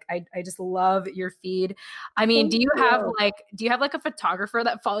say, like, I just love your feed. I mean, do you have like a photographer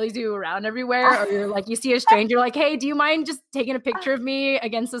that follows you around everywhere? Or you're like, you see a stranger, like, hey, do you mind just taking a picture of me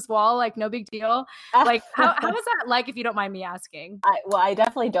against this wall? Like, no big deal. Like, how is that like, if you don't mind me asking? I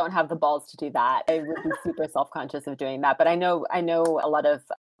definitely don't have the balls to do that. I would be super self-conscious of doing that. But I know a lot of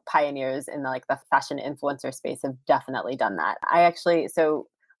pioneers in the fashion influencer space have definitely done that. So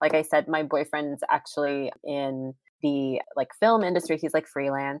like I said, my boyfriend's actually in the like film industry. He's like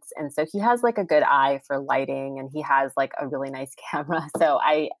freelance. And so he has like a good eye for lighting and he has like a really nice camera. So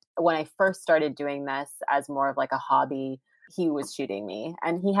when I first started doing this as more of like a hobby, he was shooting me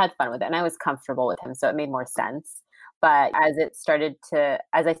and he had fun with it and I was comfortable with him. So it made more sense. But as I started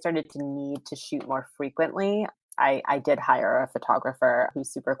to need to shoot more frequently, I did hire a photographer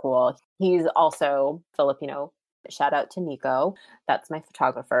who's super cool. He's also Filipino. Shout out to Nico. That's my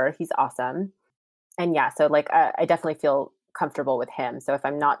photographer. He's awesome. And yeah, so like I definitely feel comfortable with him. So if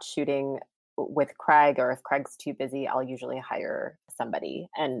I'm not shooting with Craig or if Craig's too busy, I'll usually hire somebody.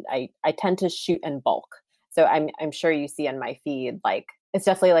 And I tend to shoot in bulk. So I'm sure you see on my feed, like it's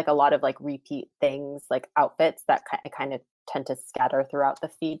definitely like a lot of like repeat things, like outfits that I kind of tend to scatter throughout the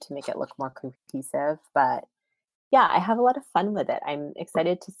feed to make it look more cohesive. But yeah, I have a lot of fun with it. I'm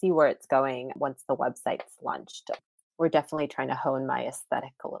excited to see where it's going once the website's launched. We're definitely trying to hone my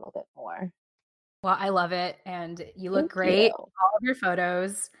aesthetic a little bit more. Well, I love it. And you look Thank great. you. All of your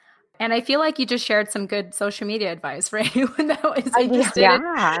photos. And I feel like you just shared some good social media advice for anyone that was interested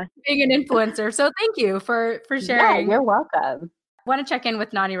in being an influencer. So thank you for sharing. Yeah, you're welcome. I want to check in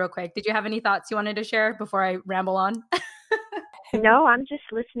with Nani real quick. Did you have any thoughts you wanted to share before I ramble on? No, I'm just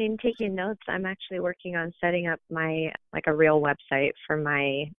listening, taking notes. I'm actually working on setting up a real website for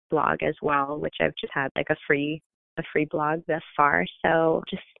my blog as well, which I've just had like a free blog thus far. So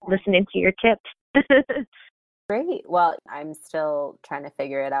just listening to your tips. Great. Well, I'm still trying to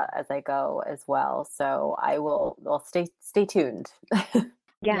figure it out as I go as well. So we'll stay tuned.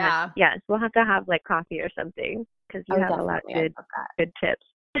 Yes. We'll have to have like coffee or something because you have a lot of good tips.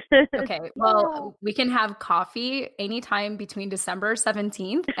 Okay. Well, we can have coffee anytime between December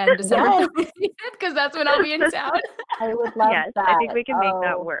 17th and December 15th because that's when I'll be in town. I would love that. I think we can make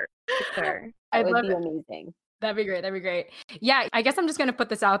that work for sure. That would be amazing. That'd be great. Yeah, I guess I'm just going to put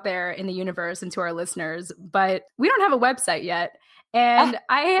this out there in the universe and to our listeners, but we don't have a website yet. And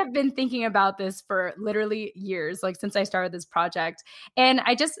I have been thinking about this for literally years, like since I started this project. And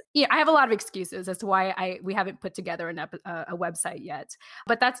I have a lot of excuses as to why we haven't put together a website yet.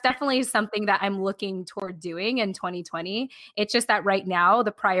 But that's definitely something that I'm looking toward doing in 2020. It's just that right now,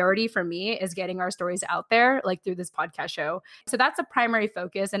 the priority for me is getting our stories out there, like through this podcast show. So that's a primary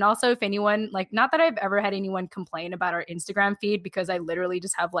focus. And also if anyone, like, not that I've ever had anyone complain about our Instagram feed, because I literally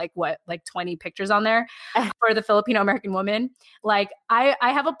just have like 20 pictures on there for the Filipino American woman. Like I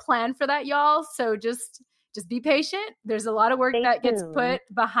have a plan for that, y'all. So just be patient. There's a lot of work that gets put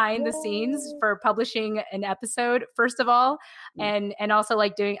behind the scenes for publishing an episode, first of all. And also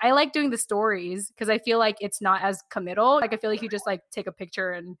I like doing the stories because I feel like it's not as committal. Like I feel like you just like take a picture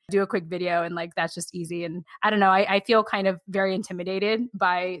and do a quick video and like that's just easy. And I don't know, I feel kind of very intimidated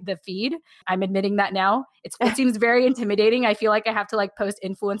by the feed. I'm admitting that now. It seems very intimidating. I feel like I have to like post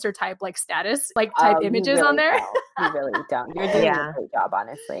influencer type like status, like type images on there. You really don't. You're doing a great job,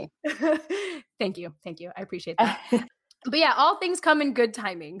 honestly. Thank you. I appreciate that. But yeah, all things come in good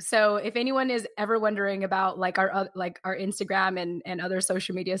timing. So if anyone is ever wondering about like our Instagram and other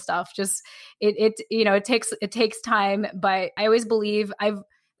social media stuff, just it takes time. But I always believe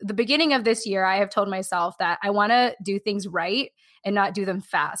the beginning of this year, I have told myself that I want to do things right and not do them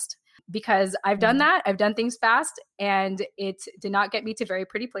fast, because I've done that. I've done things fast and it did not get me to very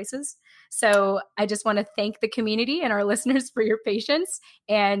pretty places. So I just want to thank the community and our listeners for your patience.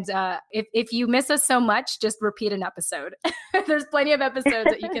 And if you miss us so much, just repeat an episode. There's plenty of episodes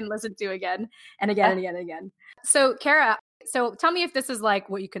that you can listen to again and again and again and again. So Kara, so tell me if this is like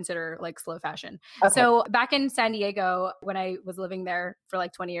what you consider like slow fashion. Okay. So back in San Diego, when I was living there for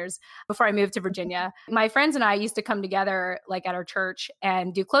like 20 years before I moved to Virginia, my friends and I used to come together like at our church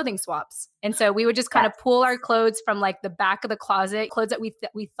and do clothing swaps. And so we would just kind of pull our clothes from like the back of the closet, clothes that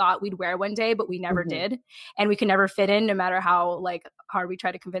we thought we'd wear one day, but we never did. And we could never fit in no matter how like hard we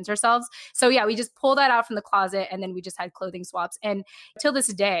tried to convince ourselves. So yeah, we just pulled that out from the closet and then we just had clothing swaps. And till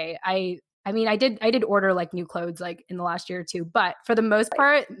this day, I mean, I did order like new clothes like in the last year or two, but for the most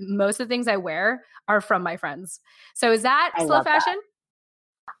part, most of the things I wear are from my friends. So is that slow fashion?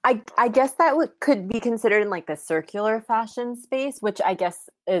 I guess that could be considered in like the circular fashion space, which I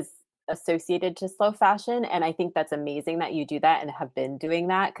guess is associated to slow fashion. And I think that's amazing that you do that and have been doing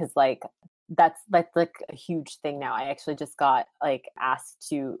that, because like that's like a huge thing now. I actually just got like asked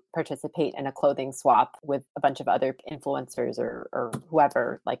to participate in a clothing swap with a bunch of other influencers or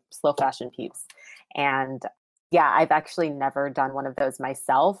whoever, like slow fashion peeps. And yeah, I've actually never done one of those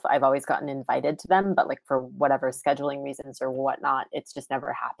myself. I've always gotten invited to them, but like for whatever scheduling reasons or whatnot, it's just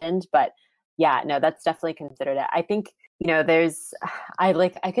never happened. But yeah, no, that's definitely considered it. I think,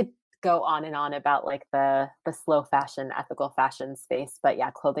 I could go on and on about like the slow fashion, ethical fashion space, but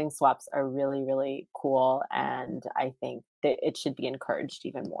yeah, clothing swaps are really, really cool. And I think that it should be encouraged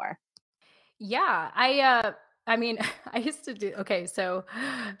even more. Yeah, I mean, I used to do, okay, so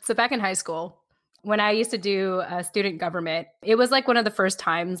back in high school, when I used to do student government, it was like one of the first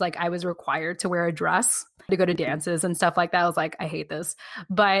times like I was required to wear a dress to go to dances and stuff like that. I was like, I hate this,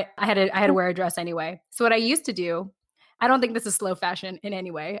 but I had to wear a dress anyway. So what I used to do, I don't think this is slow fashion in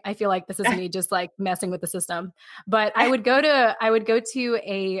any way. I feel like this is me just like messing with the system. But I would go to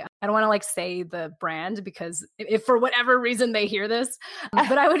a, I don't want to like say the brand because if for whatever reason they hear this,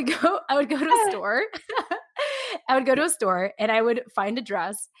 but I would go to a store. I would go to a store and I would find a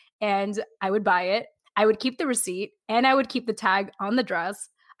dress and I would buy it. I would keep the receipt and I would keep the tag on the dress.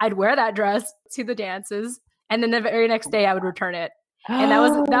 I'd wear that dress to the dances and then the very next day I would return it. And that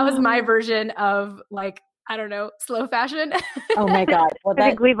was my version of like, I don't know, slow fashion. Oh my God. Well, I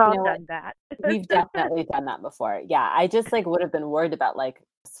think we've all done that. We've definitely done that before. Yeah. I just like would have been worried about like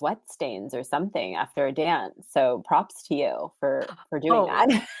sweat stains or something after a dance. So props to you for doing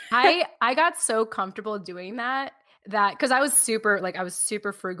that. I got so comfortable doing that because I was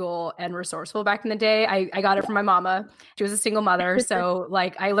super frugal and resourceful back in the day. I got it from my mama. She was a single mother. So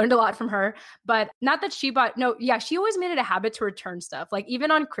like I learned a lot from her, but not that she she always made it a habit to return stuff. Like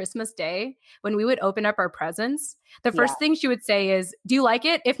even on Christmas Day, when we would open up our presents, the first thing she would say is, "Do you like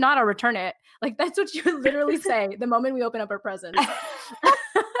it? If not, I'll return it." Like that's what she would literally say the moment we open up our presents.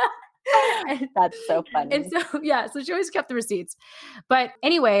 That's so funny. And so she always kept the receipts. But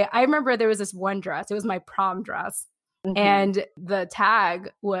anyway, I remember there was this one dress. It was my prom dress. And the tag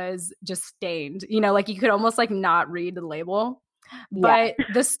was just stained. Like you could almost like not read the label. But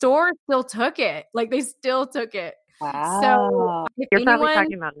the store still took it. Like they still took it. Wow. So You're probably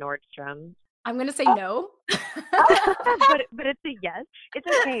talking about Nordstrom. I'm going to say no. but it's a yes. It's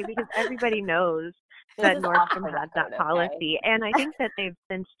okay because everybody knows that Nordstrom had that policy. Okay. And I think that they've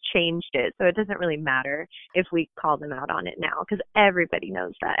since changed it. So it doesn't really matter if we call them out on it now because everybody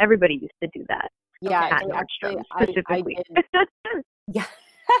knows that. Everybody used to do that. Yeah, at Nordstrom specifically. Yeah.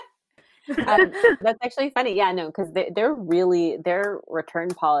 That's actually funny. Yeah, no, because their return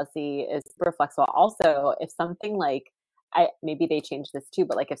policy is super flexible. Also, if something like maybe they changed this too,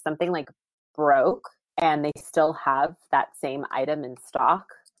 but like if something like broke and they still have that same item in stock,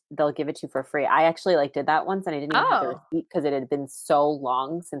 they'll give it to you for free. I actually like did that once and I didn't even have the receipt because it had been so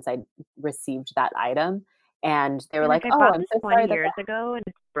long since I received that item. And they were like, "Oh, I'm so sorry." 20 years ago, and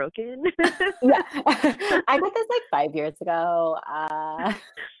it's broken. Yeah, I got this like 5 years ago.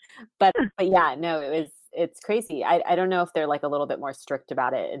 But yeah, no, it's crazy. I don't know if they're like a little bit more strict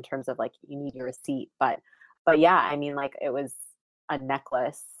about it in terms of like you need your receipt, but yeah, I mean like it was a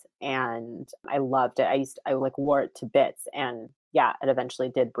necklace and I loved it. I like wore it to bits, and yeah, it eventually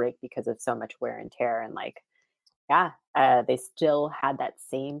did break because of so much wear and tear, and like they still had that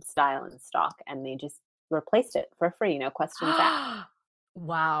same style in stock, and they just replaced it for free, no questions asked.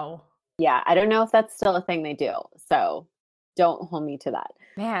 Wow. Yeah, I don't know if that's still a thing they do. So don't hold me to that.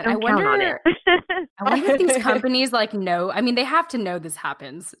 Man, Don't count on it. I wonder if these companies like know. I mean, they have to know this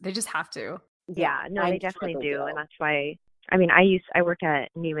happens. They just have to. Yeah, no, I'm they sure definitely they do. And that's why, I mean, I worked at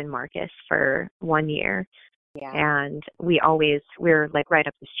Neiman Marcus for 1 year. Yeah. And we're like right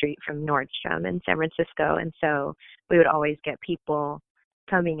up the street from Nordstrom in San Francisco. And so we would always get people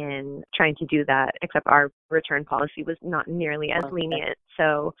coming in trying to do that, except our return policy was not nearly as lenient.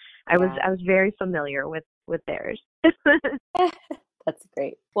 So I was very familiar with theirs. That's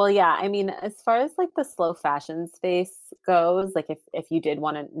great. Well, yeah, I mean, as far as like the slow fashion space goes, like if you did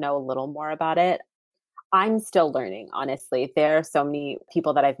want to know a little more about it, I'm still learning, honestly. There are so many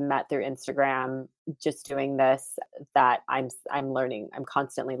people that I've met through Instagram just doing this that I'm learning. I'm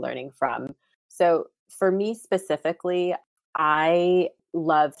constantly learning from. So for me specifically, I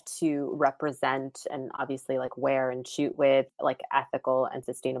love to represent and obviously like wear and shoot with like ethical and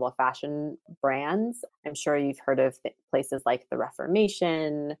sustainable fashion brands. I'm sure you've heard of places like the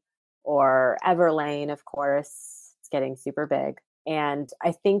Reformation or Everlane, of course. It's getting super big. And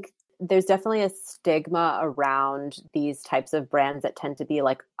I think there's definitely a stigma around these types of brands that tend to be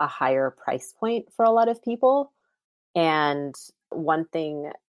like a higher price point for a lot of people. And one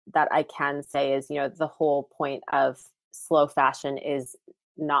thing that I can say is, the whole point of slow fashion is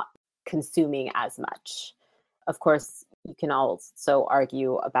not consuming as much. Of course, you can also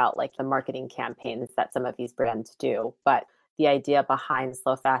argue about like the marketing campaigns that some of these brands do, but the idea behind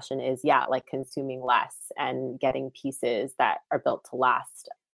slow fashion is, like consuming less and getting pieces that are built to last.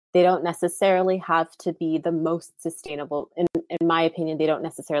 They don't necessarily have to be the most sustainable. In my opinion, they don't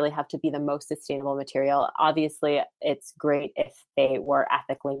necessarily have to be the most sustainable material. Obviously, it's great if they were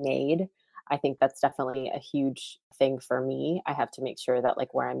ethically made. I think that's definitely a huge thing for me. I have to make sure that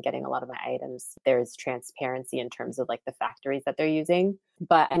like where I'm getting a lot of my items, there's transparency in terms of like the factories that they're using.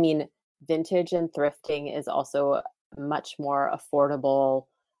 But I mean, vintage and thrifting is also a much more affordable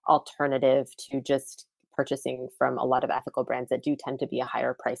alternative to just purchasing from a lot of ethical brands that do tend to be a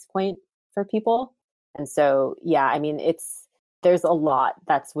higher price point for people. And so, I mean, there's a lot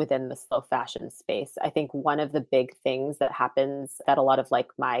that's within the slow fashion space. I think one of the big things that happens that a lot of like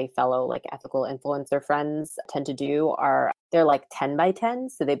my fellow like ethical influencer friends tend to do are they're like 10 by 10.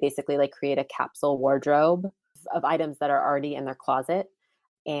 So they basically like create a capsule wardrobe of items that are already in their closet.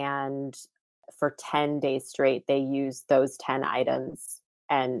 And for 10 days straight, they use those 10 items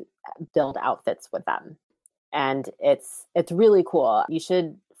and build outfits with them. And it's really cool. You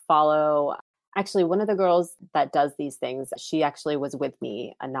should follow. Actually, one of the girls that does these things, she actually was with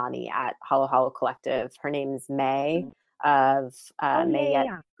me, Anani, at Hollow Hollow Collective. Her name's May of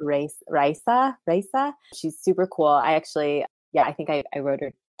Mayet Raisa. She's super cool. I actually, I think I wrote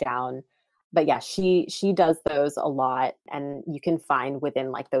her down. But she does those a lot. And you can find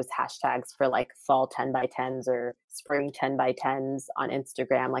within like those hashtags for like fall 10 by 10s or spring 10 by 10s on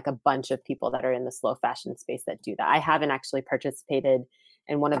Instagram, like a bunch of people that are in the slow fashion space that do that. I haven't actually participated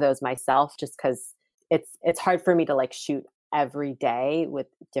in one of those myself just because it's hard for me to like shoot every day with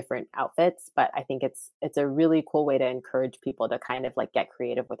different outfits, but I think it's a really cool way to encourage people to kind of like get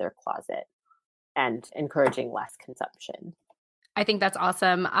creative with their closet and encouraging less consumption. I think that's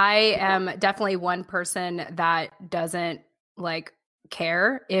awesome. I am definitely one person that doesn't like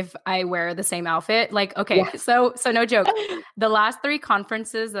care if I wear the same outfit. Like, okay, so no joke. The last 3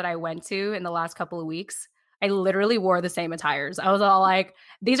 conferences that I went to in the last couple of weeks, I literally wore the same attires. I was all like,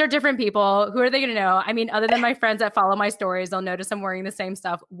 these are different people. Who are they going to know? I mean, other than my friends that follow my stories, they'll notice I'm wearing the same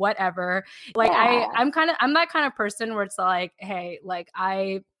stuff, whatever. Like I'm that kind of person where it's like, hey, like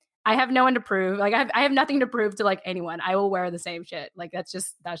I have no one to prove. Like I have nothing to prove to like anyone. I will wear the same shit. Like that's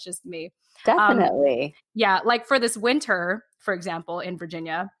just me. Definitely. Like for this winter, for example, in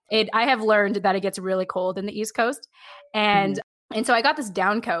Virginia, I have learned that it gets really cold in the East Coast. And so I got this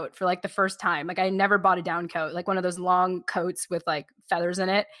down coat for like the first time. Like I never bought a down coat, like one of those long coats with like feathers in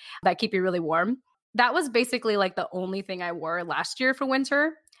it that keep you really warm. That was basically like the only thing I wore last year for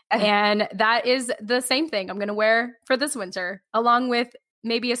winter. And that is the same thing I'm going to wear for this winter, along with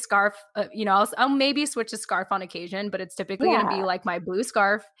maybe a scarf. I'll maybe switch a scarf on occasion, but it's typically going to be like my blue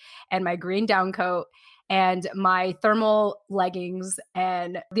scarf and my green down coat and my thermal leggings.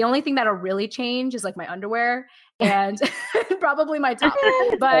 And the only thing that'll really change is like my underwear and probably my top.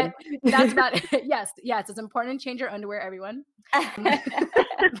 But that's about it. Yes, it's important to change your underwear, everyone.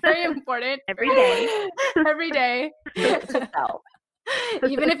 Very important. Every day. Every day.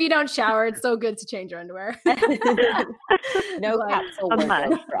 Even if you don't shower, it's so good to change your underwear. No capsule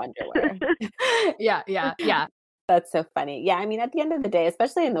wardrobe for underwear. Yeah. That's so funny. Yeah, I mean, at the end of the day,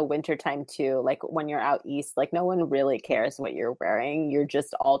 especially in the wintertime too, like when you're out east, like no one really cares what you're wearing. You're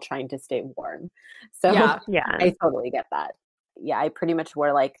just all trying to stay warm. So Yeah. Yeah. I totally get that. Yeah, I pretty much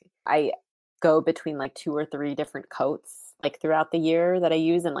wear like I go between like 2 or 3 different coats like throughout the year that I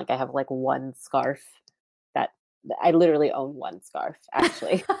use, and like I have like one scarf that I literally own one scarf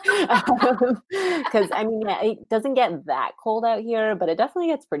actually. Because I mean, yeah, it doesn't get that cold out here, but it definitely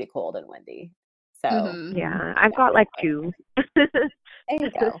gets pretty cold and windy. So Hmm. Yeah. I've yeah, got like two. there you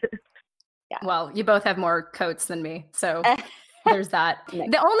go. Yeah. Well, you both have more coats than me. So there's that. Nice.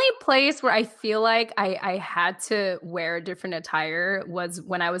 The only place where I feel like I had to wear different attire was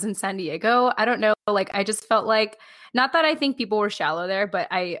when I was in San Diego. I don't know, like I just felt like, not that I think people were shallow there, but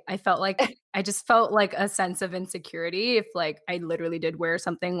I felt like I just felt like a sense of insecurity if like I literally did wear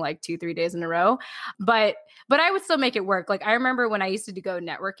something like 2, 3 days in a row. But I would still make it work. Like I remember when I used to go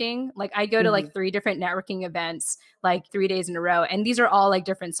networking, like I'd go to Mhm. like 3 different networking events like 3 days in a row. And these are all like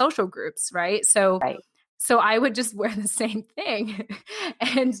different social groups, right? So Right. I would just wear the same thing.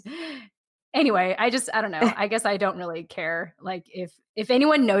 And anyway, I don't know. I guess I don't really care. Like if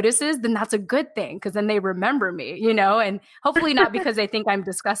anyone notices, then that's a good thing because then they remember me, and hopefully not because they think I'm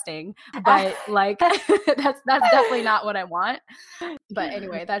disgusting, but like that's definitely not what I want. But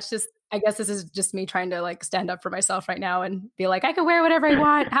anyway, that's just, I guess this is just me trying to like stand up for myself right now and be like, I can wear whatever I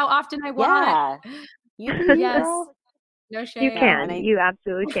want, how often I want. Yeah. You be you, Yes, girl. no You No, shame. and can. I You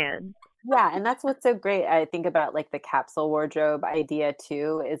absolutely can. yeah, and that's what's so great. I think about like the capsule wardrobe idea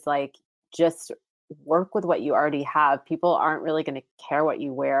too, is like just work with what you already have. People aren't really going to care what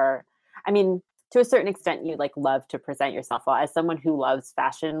you wear. I mean, to a certain extent, you like love to present yourself well. As someone who loves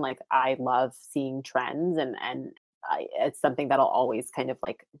fashion, like I love seeing trends, and it's something that I'll always kind of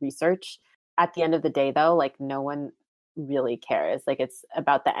like research. At the end of the day, though, like no one really cares. Like it's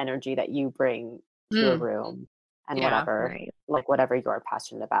about the energy that you bring to a Mm, room and yeah. whatever Right. like whatever you're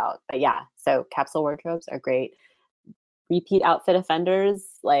passionate about. But yeah, so capsule wardrobes are great. Repeat outfit offenders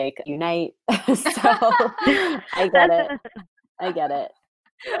like unite. So I get it. I get it.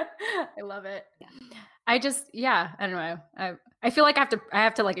 I love it. I just, yeah, I don't know. I feel like I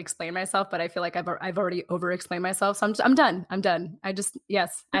have to like explain myself, but I feel like I've already over explained myself. So I'm done. I'm done.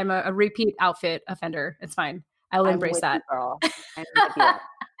 Yes, I'm a repeat outfit offender. It's fine. I'll I'm embrace with you, that. girl. I'm with you.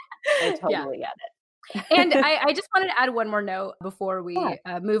 I Yeah. totally get And it. I just wanted to add one more note before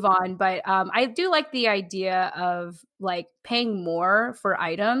Yeah, we move on, but I do like the idea of like paying more for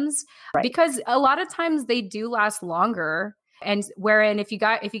items right. because a lot of times they do last longer. And wherein if you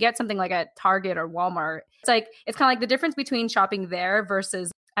get something like at Target or Walmart, it's kind of like the difference between shopping there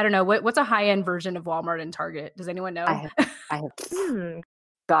versus, I don't know, what's a high end version of Walmart and Target? Does anyone I know? have I have Hmm.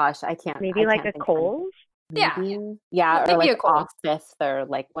 gosh, Maybe I like can't a think of anything. Kohl's? Yeah, Maybe. Yeah, or maybe like a Kohl's. off Fifth or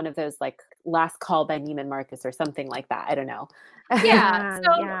like one of those like last call by Neiman Marcus or something like that. I don't know. Yeah. Yeah,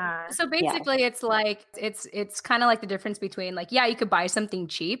 So yeah. Yeah. basically it's like it's kind of like the difference between like, yeah, you could buy something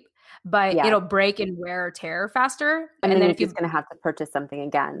cheap, but Yeah. it'll break and wear or tear faster. And And then then you're if just you gonna have to purchase something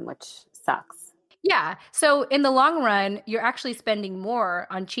again, which sucks. Yeah. So in the long run, you're actually spending more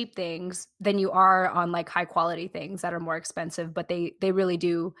on cheap things than you are on like high quality things that are more expensive, but they really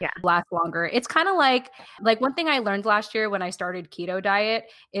do Yeah. last longer. It's kind of like one thing I learned last year when I started keto diet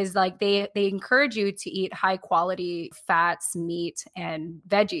is like they encourage you to eat high quality fats, meat, and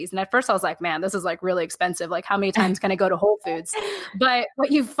veggies. And at first I was like, man, this is like really expensive. Like how many times can I go to Whole Foods? But Right. what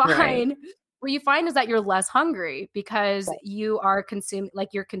you find is that you're less hungry because Right.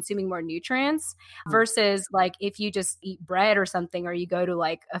 you're consuming more nutrients Mm. versus like if you just eat bread or something or you go to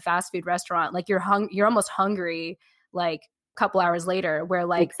like a fast food restaurant, like you're almost hungry like a couple hours later where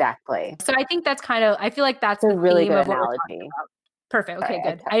like, Exactly. so I think that's kind of, I feel like that's It's a the really theme good of what we're talking analogy. about. Perfect. Okay,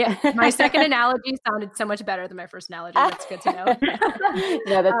 Sorry, good. I My second cut. analogy sounded so much better than my first analogy. That's good to know.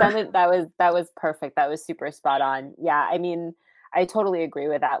 No, uh, that was perfect. That was super spot on. Yeah, I mean, I totally agree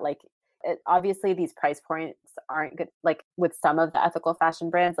with that. Like, obviously, these price points aren't good. Like with some of the ethical fashion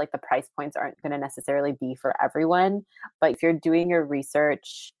brands, like the price points aren't going to necessarily be for everyone. But if you're doing your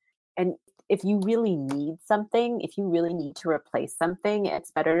research, and if you really need something, if you really need to replace something,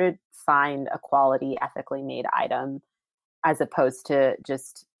 it's better to find a quality, ethically made item as opposed to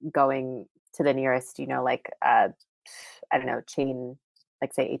just going to the nearest, like I don't know, chain,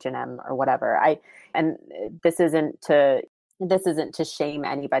 like say H&M or whatever. And this isn't to shame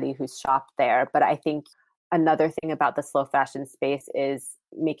anybody who's shopped there, but I think another thing about the slow fashion space is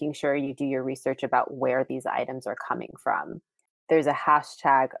making sure you do your research about where these items are coming from. There's a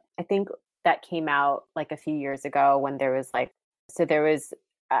hashtag, I think, that came out like a few years ago when there was like, so there was,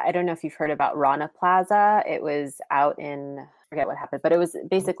 I don't know if you've heard about Rana Plaza. It was out in forget what happened, but it was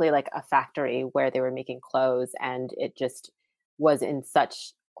basically like a factory where they were making clothes, and it just was in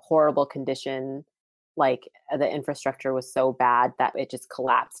such horrible condition. Like the infrastructure was so bad that it just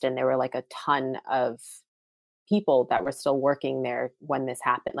collapsed, and there were like a ton of people that were still working there when this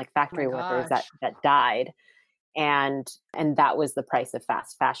happened, like Oh my factory workers that gosh. died, and that was the price of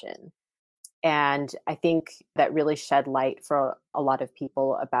fast fashion. And I think that really shed light for a lot of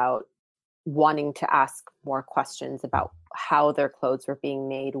people about wanting to ask more questions about how their clothes were being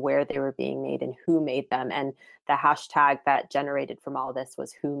made, where they were being made, and who made them. And the hashtag that generated from all this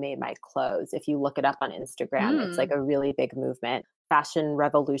was "Who Made My Clothes?" If you look it up on Instagram, it's like Mm. a really big movement. Fashion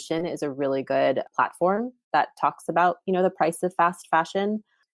Revolution is a really good platform that talks about, the price of fast fashion.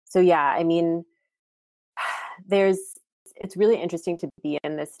 So yeah, I mean, there's it's really interesting to be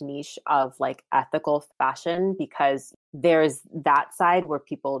in this niche of like ethical fashion, because there's that side where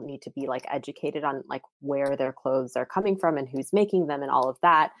people need to be like educated on like where their clothes are coming from and who's making them and all of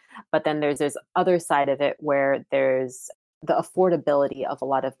that. But then there's this other side of it where there's the affordability of a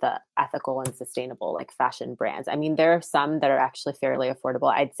lot of the ethical and sustainable like fashion brands. I mean, there are some that are actually fairly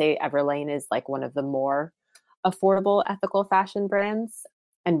affordable. I'd say Everlane is like one of the more affordable ethical fashion brands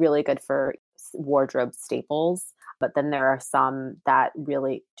and really good for wardrobe staples. But then there are some that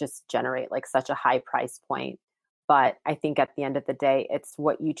really just generate like such a high price point. But I think at the end of the day, it's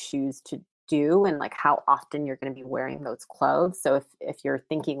what you choose to do and like how often you're going to be wearing those clothes. So if you're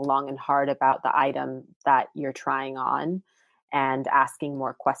thinking long and hard about the item that you're trying on and asking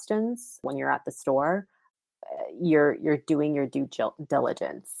more questions when you're at the store, you're doing your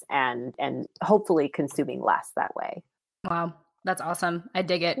diligence and hopefully consuming less that way. Wow, that's awesome. I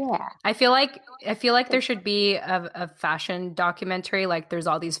dig it. Yeah. I feel like there should be a fashion documentary. Like there's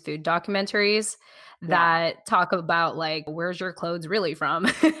all these food documentaries Yeah. that talk about like where's your clothes really from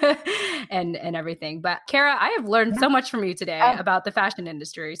and everything. But Kara, I have learned so much from you today Yeah. about the fashion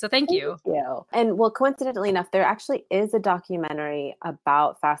industry. So thank Thank you. you. And well, coincidentally enough, there actually is a documentary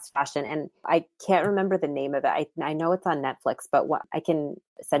about fast fashion, and I can't remember the name of it. I know it's on Netflix, but what I can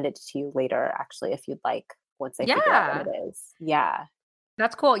send it to you later, actually, if you'd like, once I figure out what Yeah. it is. Yeah.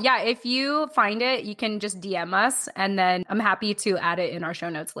 That's cool. Yeah, if you find it, you can just DM us and then I'm happy to add it in our show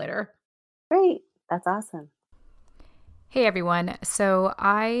notes later. Great. That's awesome. Hey everyone. So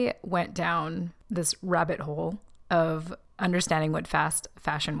I went down this rabbit hole of understanding what fast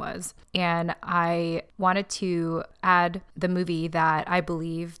fashion was. And I wanted to add the movie that I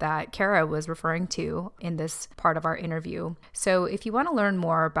believe that Kara was referring to in this part of our interview. So if you want to learn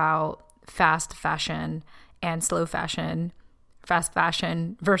more about fast fashion and slow fashion, fast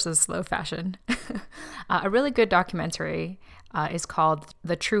fashion versus slow fashion, a really good documentary is called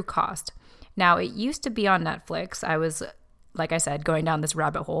The True Cost. Now, it used to be on Netflix. I was, like I said, going down this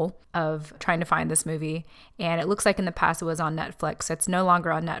rabbit hole of trying to find this movie. And it looks like in the past it was on Netflix. It's no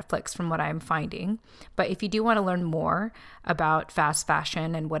longer on Netflix from what I'm finding. But if you do want to learn more about fast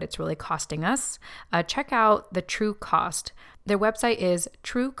fashion and what it's really costing us, check out The True Cost. Their website is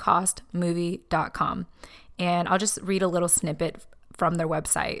truecostmovie.com. And I'll just read a little snippet from their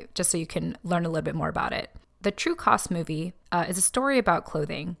website just so you can learn a little bit more about it. The True Cost Movie is a story about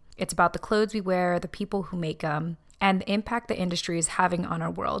clothing. It's about the clothes we wear, the people who make them, and the impact the industry is having on our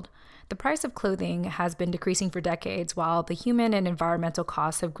world. The price of clothing has been decreasing for decades, while the human and environmental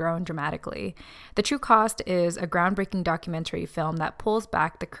costs have grown dramatically. The True Cost is a groundbreaking documentary film that pulls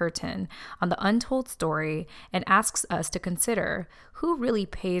back the curtain on the untold story and asks us to consider who really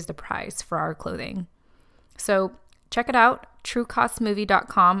pays the price for our clothing. So check it out,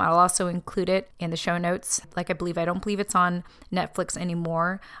 truecostmovie.com. I'll also include it in the show notes. I don't believe it's on Netflix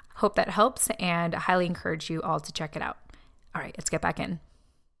anymore. Hope that helps, and I highly encourage you all to check it out. All right, let's get back in.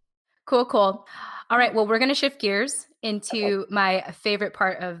 Cool. All right, well, we're going to shift gears into my favorite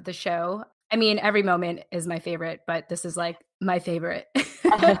part of the show. I mean, every moment is my favorite, but this is like my favorite.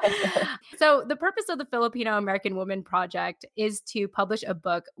 So the purpose of the Filipino American Woman Project is to publish a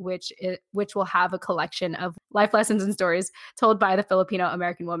book which will have a collection of life lessons and stories told by the Filipino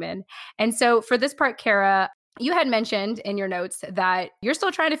American woman. And so for this part, Kara, you had mentioned in your notes that you're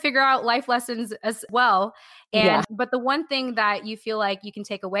still trying to figure out life lessons as well. But the one thing that you feel like you can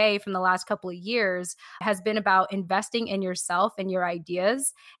take away from the last couple of years has been about investing in yourself and your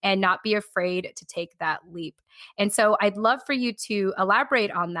ideas and not be afraid to take that leap. And so I'd love for you to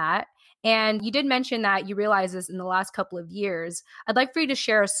elaborate on that. And you did mention that you realized this in the last couple of years. I'd like for you to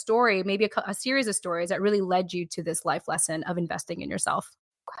share a story, maybe a series of stories that really led you to this life lesson of investing in yourself.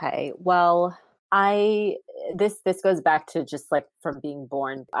 Okay. Well, this goes back to just like from being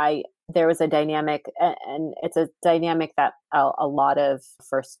born. I there was a dynamic, and it's a dynamic that a lot of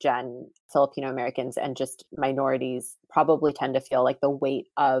first gen Filipino Americans and just minorities probably tend to feel, like the weight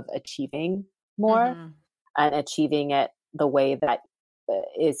of achieving more and achieving it the way that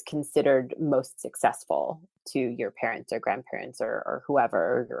is considered most successful to your parents or grandparents or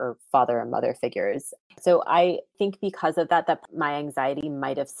whoever, or father and mother figures. So I think because of that, that my anxiety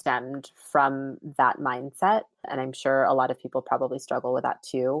might have stemmed from that mindset. And I'm sure a lot of people probably struggle with that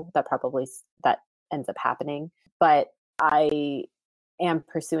too. That ends up happening. But I am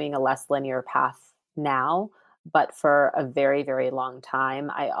pursuing a less linear path now. But for a very, very long time,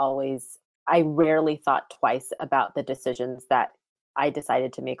 I rarely thought twice about the decisions that I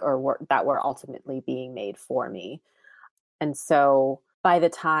decided to make that were ultimately being made for me. And so by the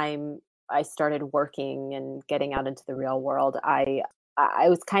time I started working and getting out into the real world, I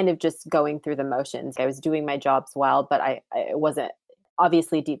was kind of just going through the motions. I was doing my jobs well, but I wasn't,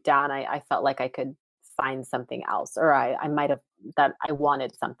 obviously deep down, I felt like I could find something else, or I might have, that I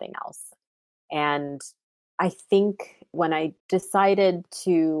wanted something else. And I think when I decided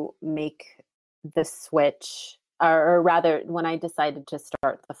to make the switch, or rather, when I decided to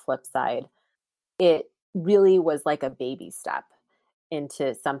start the flip side, it really was like a baby step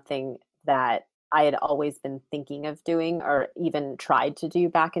into something that I had always been thinking of doing, or even tried to do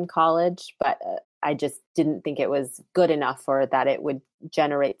back in college, but I just didn't think it was good enough, or that it would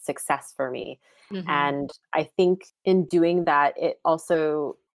generate success for me. And I think in doing that, it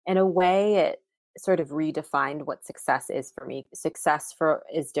also, in a way, it sort of redefined what success is for me.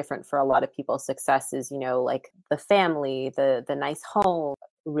 Is different for a lot of people. Success is, like the family, the nice home,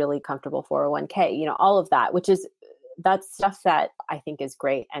 really comfortable 401k, all of that, that's stuff that I think is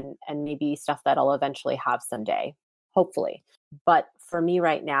great, and maybe stuff that I'll eventually have someday, hopefully. But for me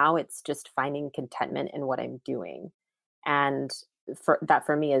right now, it's just finding contentment in what I'm doing. And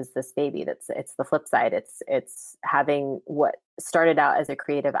for me is this baby. It's the flip side. It's having what started out as a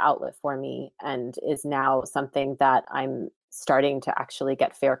creative outlet for me and is now something that I'm starting to actually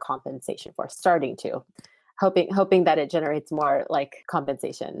get fair compensation for. Hoping that it generates more like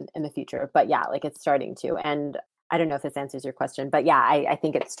compensation in the future. But yeah, like it's starting to. And I don't know if this answers your question, but yeah, I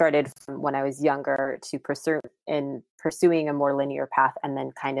think it started from when I was younger to pursuing a more linear path, and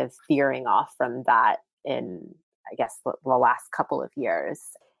then kind of veering off from that in, I guess, the last couple of years.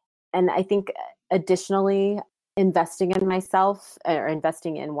 And I think additionally, investing in myself, or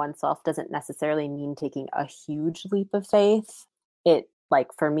investing in oneself, doesn't necessarily mean taking a huge leap of faith. It, like,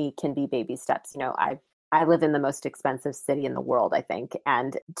 for me, can be baby steps. I live in the most expensive city in the world, I think.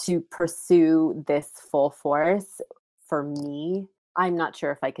 And to pursue this full force, for me, I'm not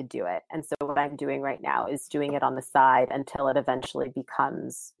sure if I could do it. And so what I'm doing right now is doing it on the side until it eventually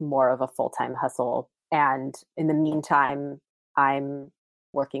becomes more of a full-time hustle. And in the meantime, I'm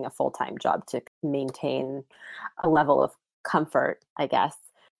working a full-time job to maintain a level of comfort, I guess.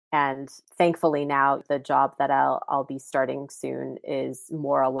 And thankfully now the job that I'll be starting soon is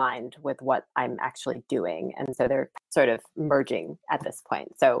more aligned with what I'm actually doing. And so they're sort of merging at this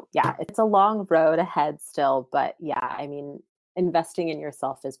point. So yeah, it's a long road ahead still, but yeah, I mean, investing in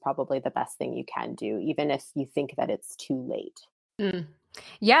yourself is probably the best thing you can do, even if you think that it's too late. Mm.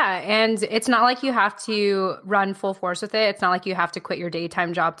 Yeah. And it's not like you have to run full force with it. It's not like you have to quit your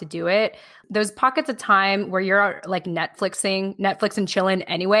daytime job to do it. Those pockets of time where you're like Netflix and chilling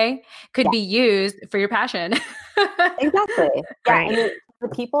anyway could be used for your passion. Exactly. Yeah. Right. I mean, the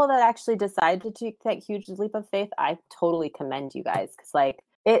people that actually decide to take that huge leap of faith, I totally commend you guys, because like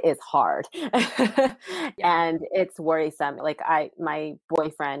it is hard and it's worrisome. Like my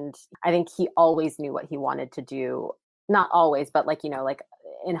boyfriend, I think he always knew what he wanted to do. Not always, but like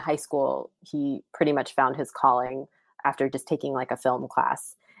in high school, he pretty much found his calling after just taking like a film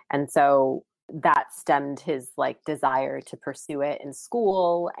class. And so that stemmed his like desire to pursue it in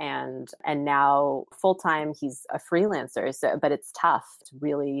school, and now full-time he's a freelancer. So, but it's tough. It's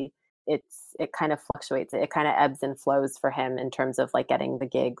really, it kind of fluctuates. It kind of ebbs and flows for him in terms of like getting the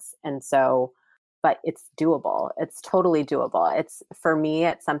gigs. And so, but it's doable. It's totally doable. For me,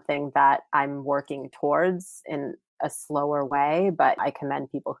 it's something that I'm working towards in a slower way, but I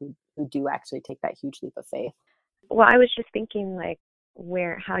commend people who do actually take that huge leap of faith. Well, I was just thinking like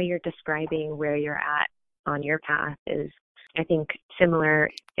how you're describing where you're at on your path is, I think, similar.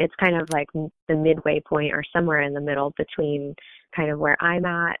 It's kind of like the midway point, or somewhere in the middle between kind of where I'm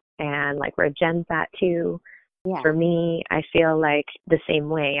at and like where Jen's at too. Yeah. For me, I feel like the same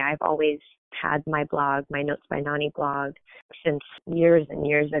way. I've always had my blog, my Notes by Nani blog, since years and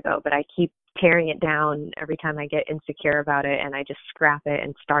years ago, but I keep tearing it down every time I get insecure about it, and I just scrap it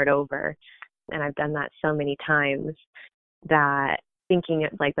and start over. And I've done that so many times that thinking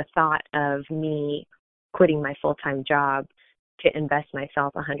it like the thought of me quitting my full-time job to invest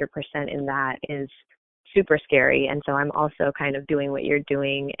myself 100% in that is super scary. And so I'm also kind of doing what you're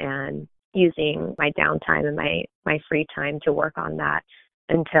doing and using my downtime and my free time to work on that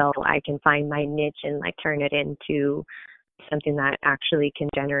until I can find my niche and like turn it into something that actually can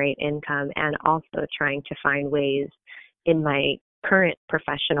generate income, and also trying to find ways in my current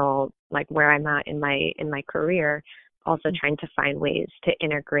professional, like where I'm at in my career, also trying to find ways to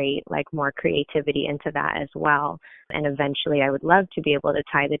integrate like more creativity into that as well. And eventually I would love to be able to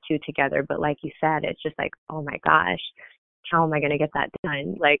tie the two together. But like you said, it's just like, oh my gosh, how am I going to get that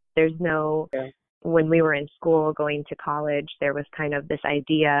done? Like there's no, when we were in school going to college, there was kind of this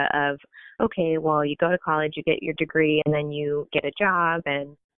idea of, okay, well, you go to college, you get your degree, and then you get a job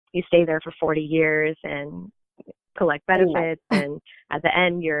and you stay there for 40 years and collect benefits, and at the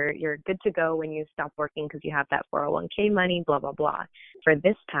end you're good to go when you stop working because you have that 401k money, blah blah blah. For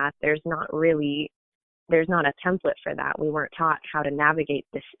this path, there's not a template for that. We weren't taught how to navigate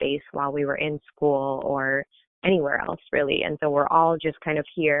this space while we were in school or anywhere else really, and so we're all just kind of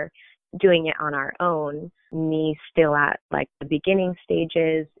here doing it on our own. Me still at like the beginning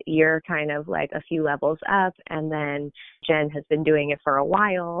stages, you're kind of like a few levels up, and then Jen has been doing it for a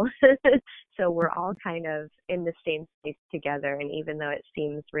while. So we're all kind of in the same space together. And even though it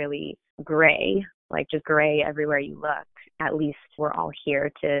seems really gray, like just gray everywhere you look, at least we're all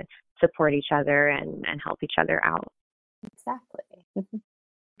here to support each other and help each other out. Exactly.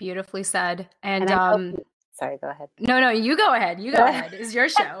 Beautifully said. And sorry, go ahead. No, you go ahead. You go ahead. It's your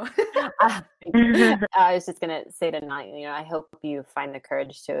show. I was just going to say tonight, I hope you find the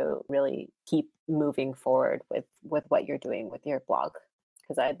courage to really keep moving forward with what you're doing with your blog,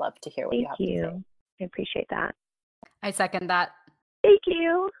 because I'd love to hear what you have to say. I appreciate that. I second that. Thank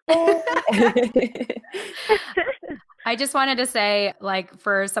you. I just wanted to say, like,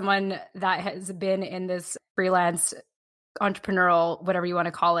 for someone that has been in this freelance entrepreneurial, whatever you want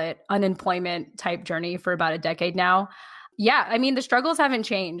to call it, unemployment type journey for about a decade now. Yeah, I mean, the struggles haven't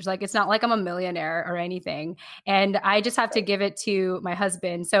changed. Like, it's not like I'm a millionaire or anything. And I just have to give it to my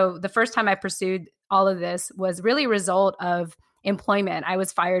husband. So the first time I pursued all of this was really a result of employment. I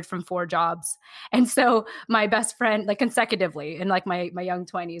was fired from 4 jobs. And so my best friend, like consecutively in like my young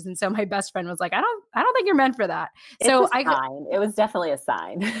 20s. And so my best friend was like, I don't think you're meant for that. So it was definitely a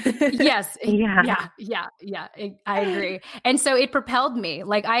sign. Yes. Yeah. I agree. And so it propelled me.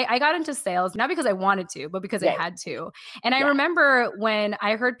 Like I got into sales, not because I wanted to, but because I had to. And I remember when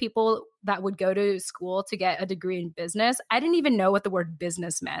I heard people that would go to school to get a degree in business, I didn't even know what the word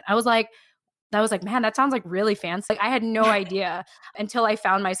business meant. I was like, man, that sounds like really fancy. Like I had no idea until I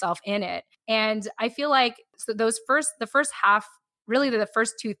found myself in it. And I feel like the first half, really the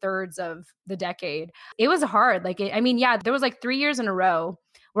first 2/3 of the decade, it was hard. Like, there was like 3 years in a row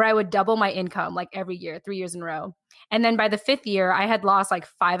where I would double my income like every year, 3 years in a row. And then by the 5th year, I had lost like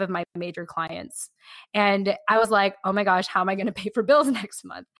 5 of my major clients. And I was like, oh my gosh, how am I going to pay for bills next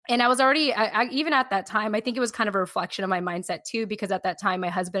month? And I was already, even at that time, I think it was kind of a reflection of my mindset too, because at that time, my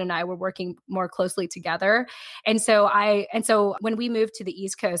husband and I were working more closely together. And so when we moved to the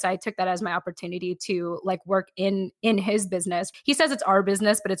East Coast, I took that as my opportunity to like work in his business. He says it's our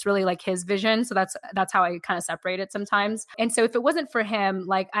business, but it's really like his vision. So that's how I kind of separate it sometimes. And so if it wasn't for him,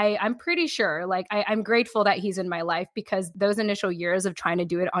 like I'm pretty sure, like I'm grateful that he's in my life, because those initial years of trying to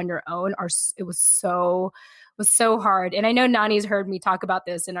do it on your own it was so hard. And I know Nani's heard me talk about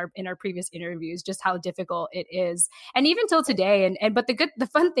this in our previous interviews, just how difficult it is. And even till today. But the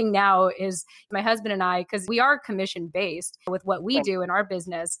fun thing now is my husband and I, because we are commission based with what we do in our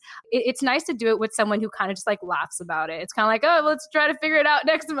business, it's nice to do it with someone who kind of just like laughs about it. It's kind of like, oh, let's try to figure it out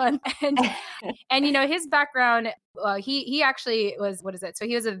next month. And his background, he actually was, what is it? So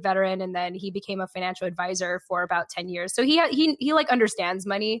he was a veteran, and then he became a financial advisor for about 10 years. So he like understands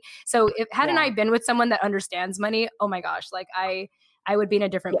money. So hadn't I been with someone that understands money, oh my gosh, like I would be in a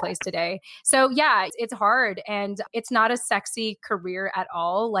different place today. So yeah, it's hard, and it's not a sexy career at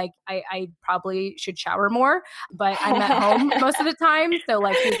all. Like I probably should shower more, but I'm at home most of the time. So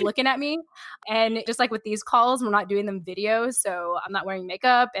like he's looking at me, and just like with these calls, we're not doing them videos. So I'm not wearing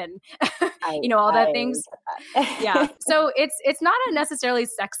makeup and all that things. Yeah. So it's not a necessarily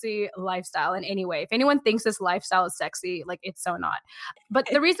sexy lifestyle in any way. If anyone thinks this lifestyle is sexy, like it's so not. But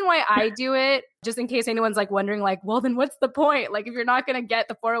the reason why I do it, just in case anyone's like wondering, like, well, then what's the point? Like, if you're not going to get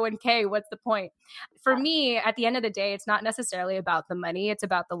the 401k, what's the point? For me, at the end of the day, it's not necessarily about the money. It's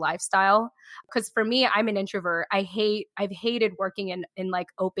about the lifestyle. Because for me, I'm an introvert. I've hated working in like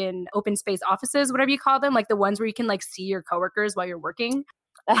open space offices, whatever you call them, like the ones where you can like see your coworkers while you're working.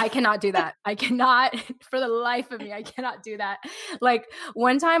 I cannot do that. I cannot, for the life of me, I cannot do that. Like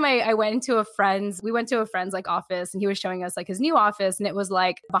one time we went to a friend's like office, and he was showing us like his new office, and it was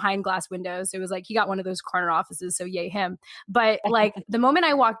like behind glass windows. So it was like he got one of those corner offices, so yay him. But like the moment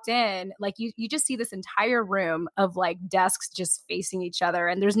I walked in, like you just see this entire room of like desks just facing each other,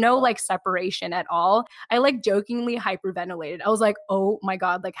 and there's no like separation at all. I like jokingly hyperventilated. I was like, oh my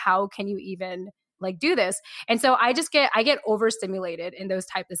God, like how can you even like do this? And so I get overstimulated in those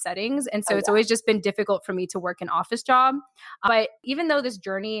type of settings. And so it's always just been difficult for me to work an office job. But even though this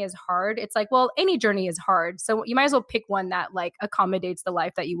journey is hard, it's like, well, any journey is hard. So you might as well pick one that like accommodates the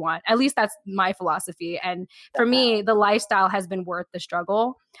life that you want. At least that's my philosophy. And for me, the lifestyle has been worth the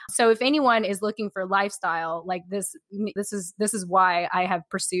struggle. So if anyone is looking for lifestyle, like this is why I have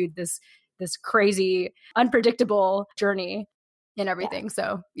pursued this crazy, unpredictable journey and everything.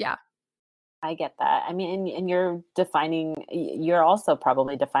 So yeah. I get that. I mean, and you're also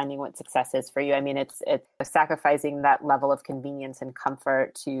probably defining what success is for you. I mean, it's sacrificing that level of convenience and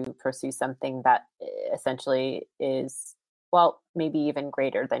comfort to pursue something that essentially is, well, maybe even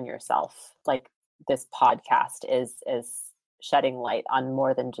greater than yourself. Like this podcast is shedding light on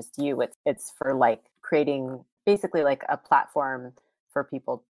more than just you. It's for like creating basically like a platform for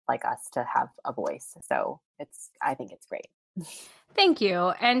people like us to have a voice. So I think it's great. Thank you.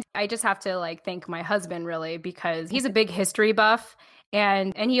 And I just have to like thank my husband really, because he's a big history buff.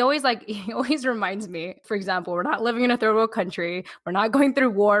 And he always reminds me, for example, we're not living in a third world country. We're not going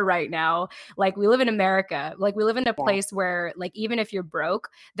through war right now. Like we live in America. Like we live in a place where like, even if you're broke,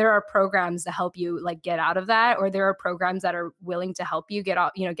 there are programs to help you like get out of that. Or there are programs that are willing to help you get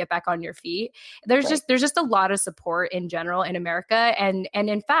back on your feet. There's just a lot of support in general in America. And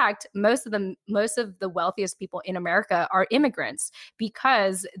in fact, most of the wealthiest people in America are immigrants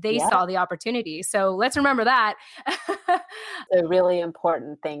because they saw the opportunity. So let's remember that. A really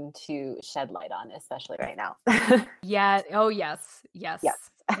important thing to shed light on, especially right now. Yeah. Oh, yes.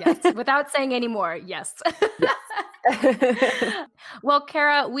 Without saying any more, yes. Well,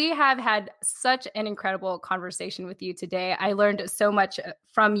 Kara, we have had such an incredible conversation with you today. I learned so much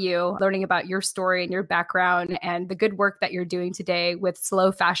from you, learning about your story and your background and the good work that you're doing today with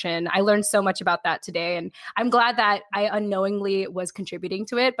slow fashion. I learned so much about that today. And I'm glad that I unknowingly was contributing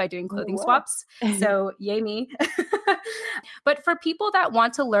to it by doing clothing swaps. So yay me. But for people that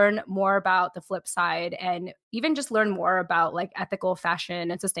want to learn more about the flip side and even just learn more about like ethical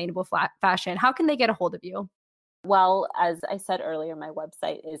fashion and sustainable fashion, how can they get a hold of you? Well, as I said earlier, my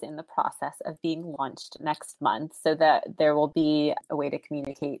website is in the process of being launched next month, so that there will be a way to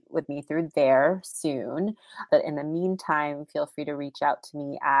communicate with me through there soon. But in the meantime, feel free to reach out to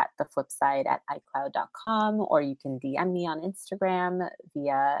me at theflipside@icloud.com, or you can DM me on Instagram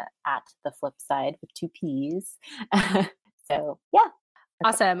via @theflipside with 2 P's. So yeah.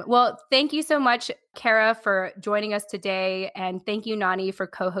 Awesome. Well, thank you so much, Kara, for joining us today. And thank you, Nani, for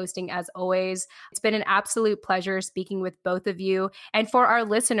co-hosting as always. It's been an absolute pleasure speaking with both of you. And for our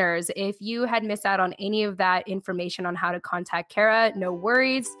listeners, if you had missed out on any of that information on how to contact Kara, no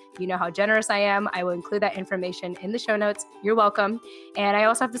worries. You know how generous I am. I will include that information in the show notes. You're welcome. And I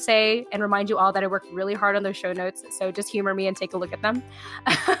also have to say and remind you all that I worked really hard on those show notes. So just humor me and take a look at them.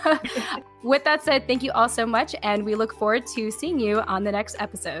 With that said, thank you all so much. And we look forward to seeing you on the next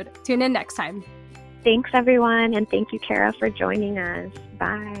episode. Tune in next time. Thanks, everyone. And thank you, Kara, for joining us.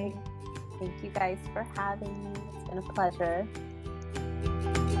 Bye. Thank you guys for having me. It's been a pleasure.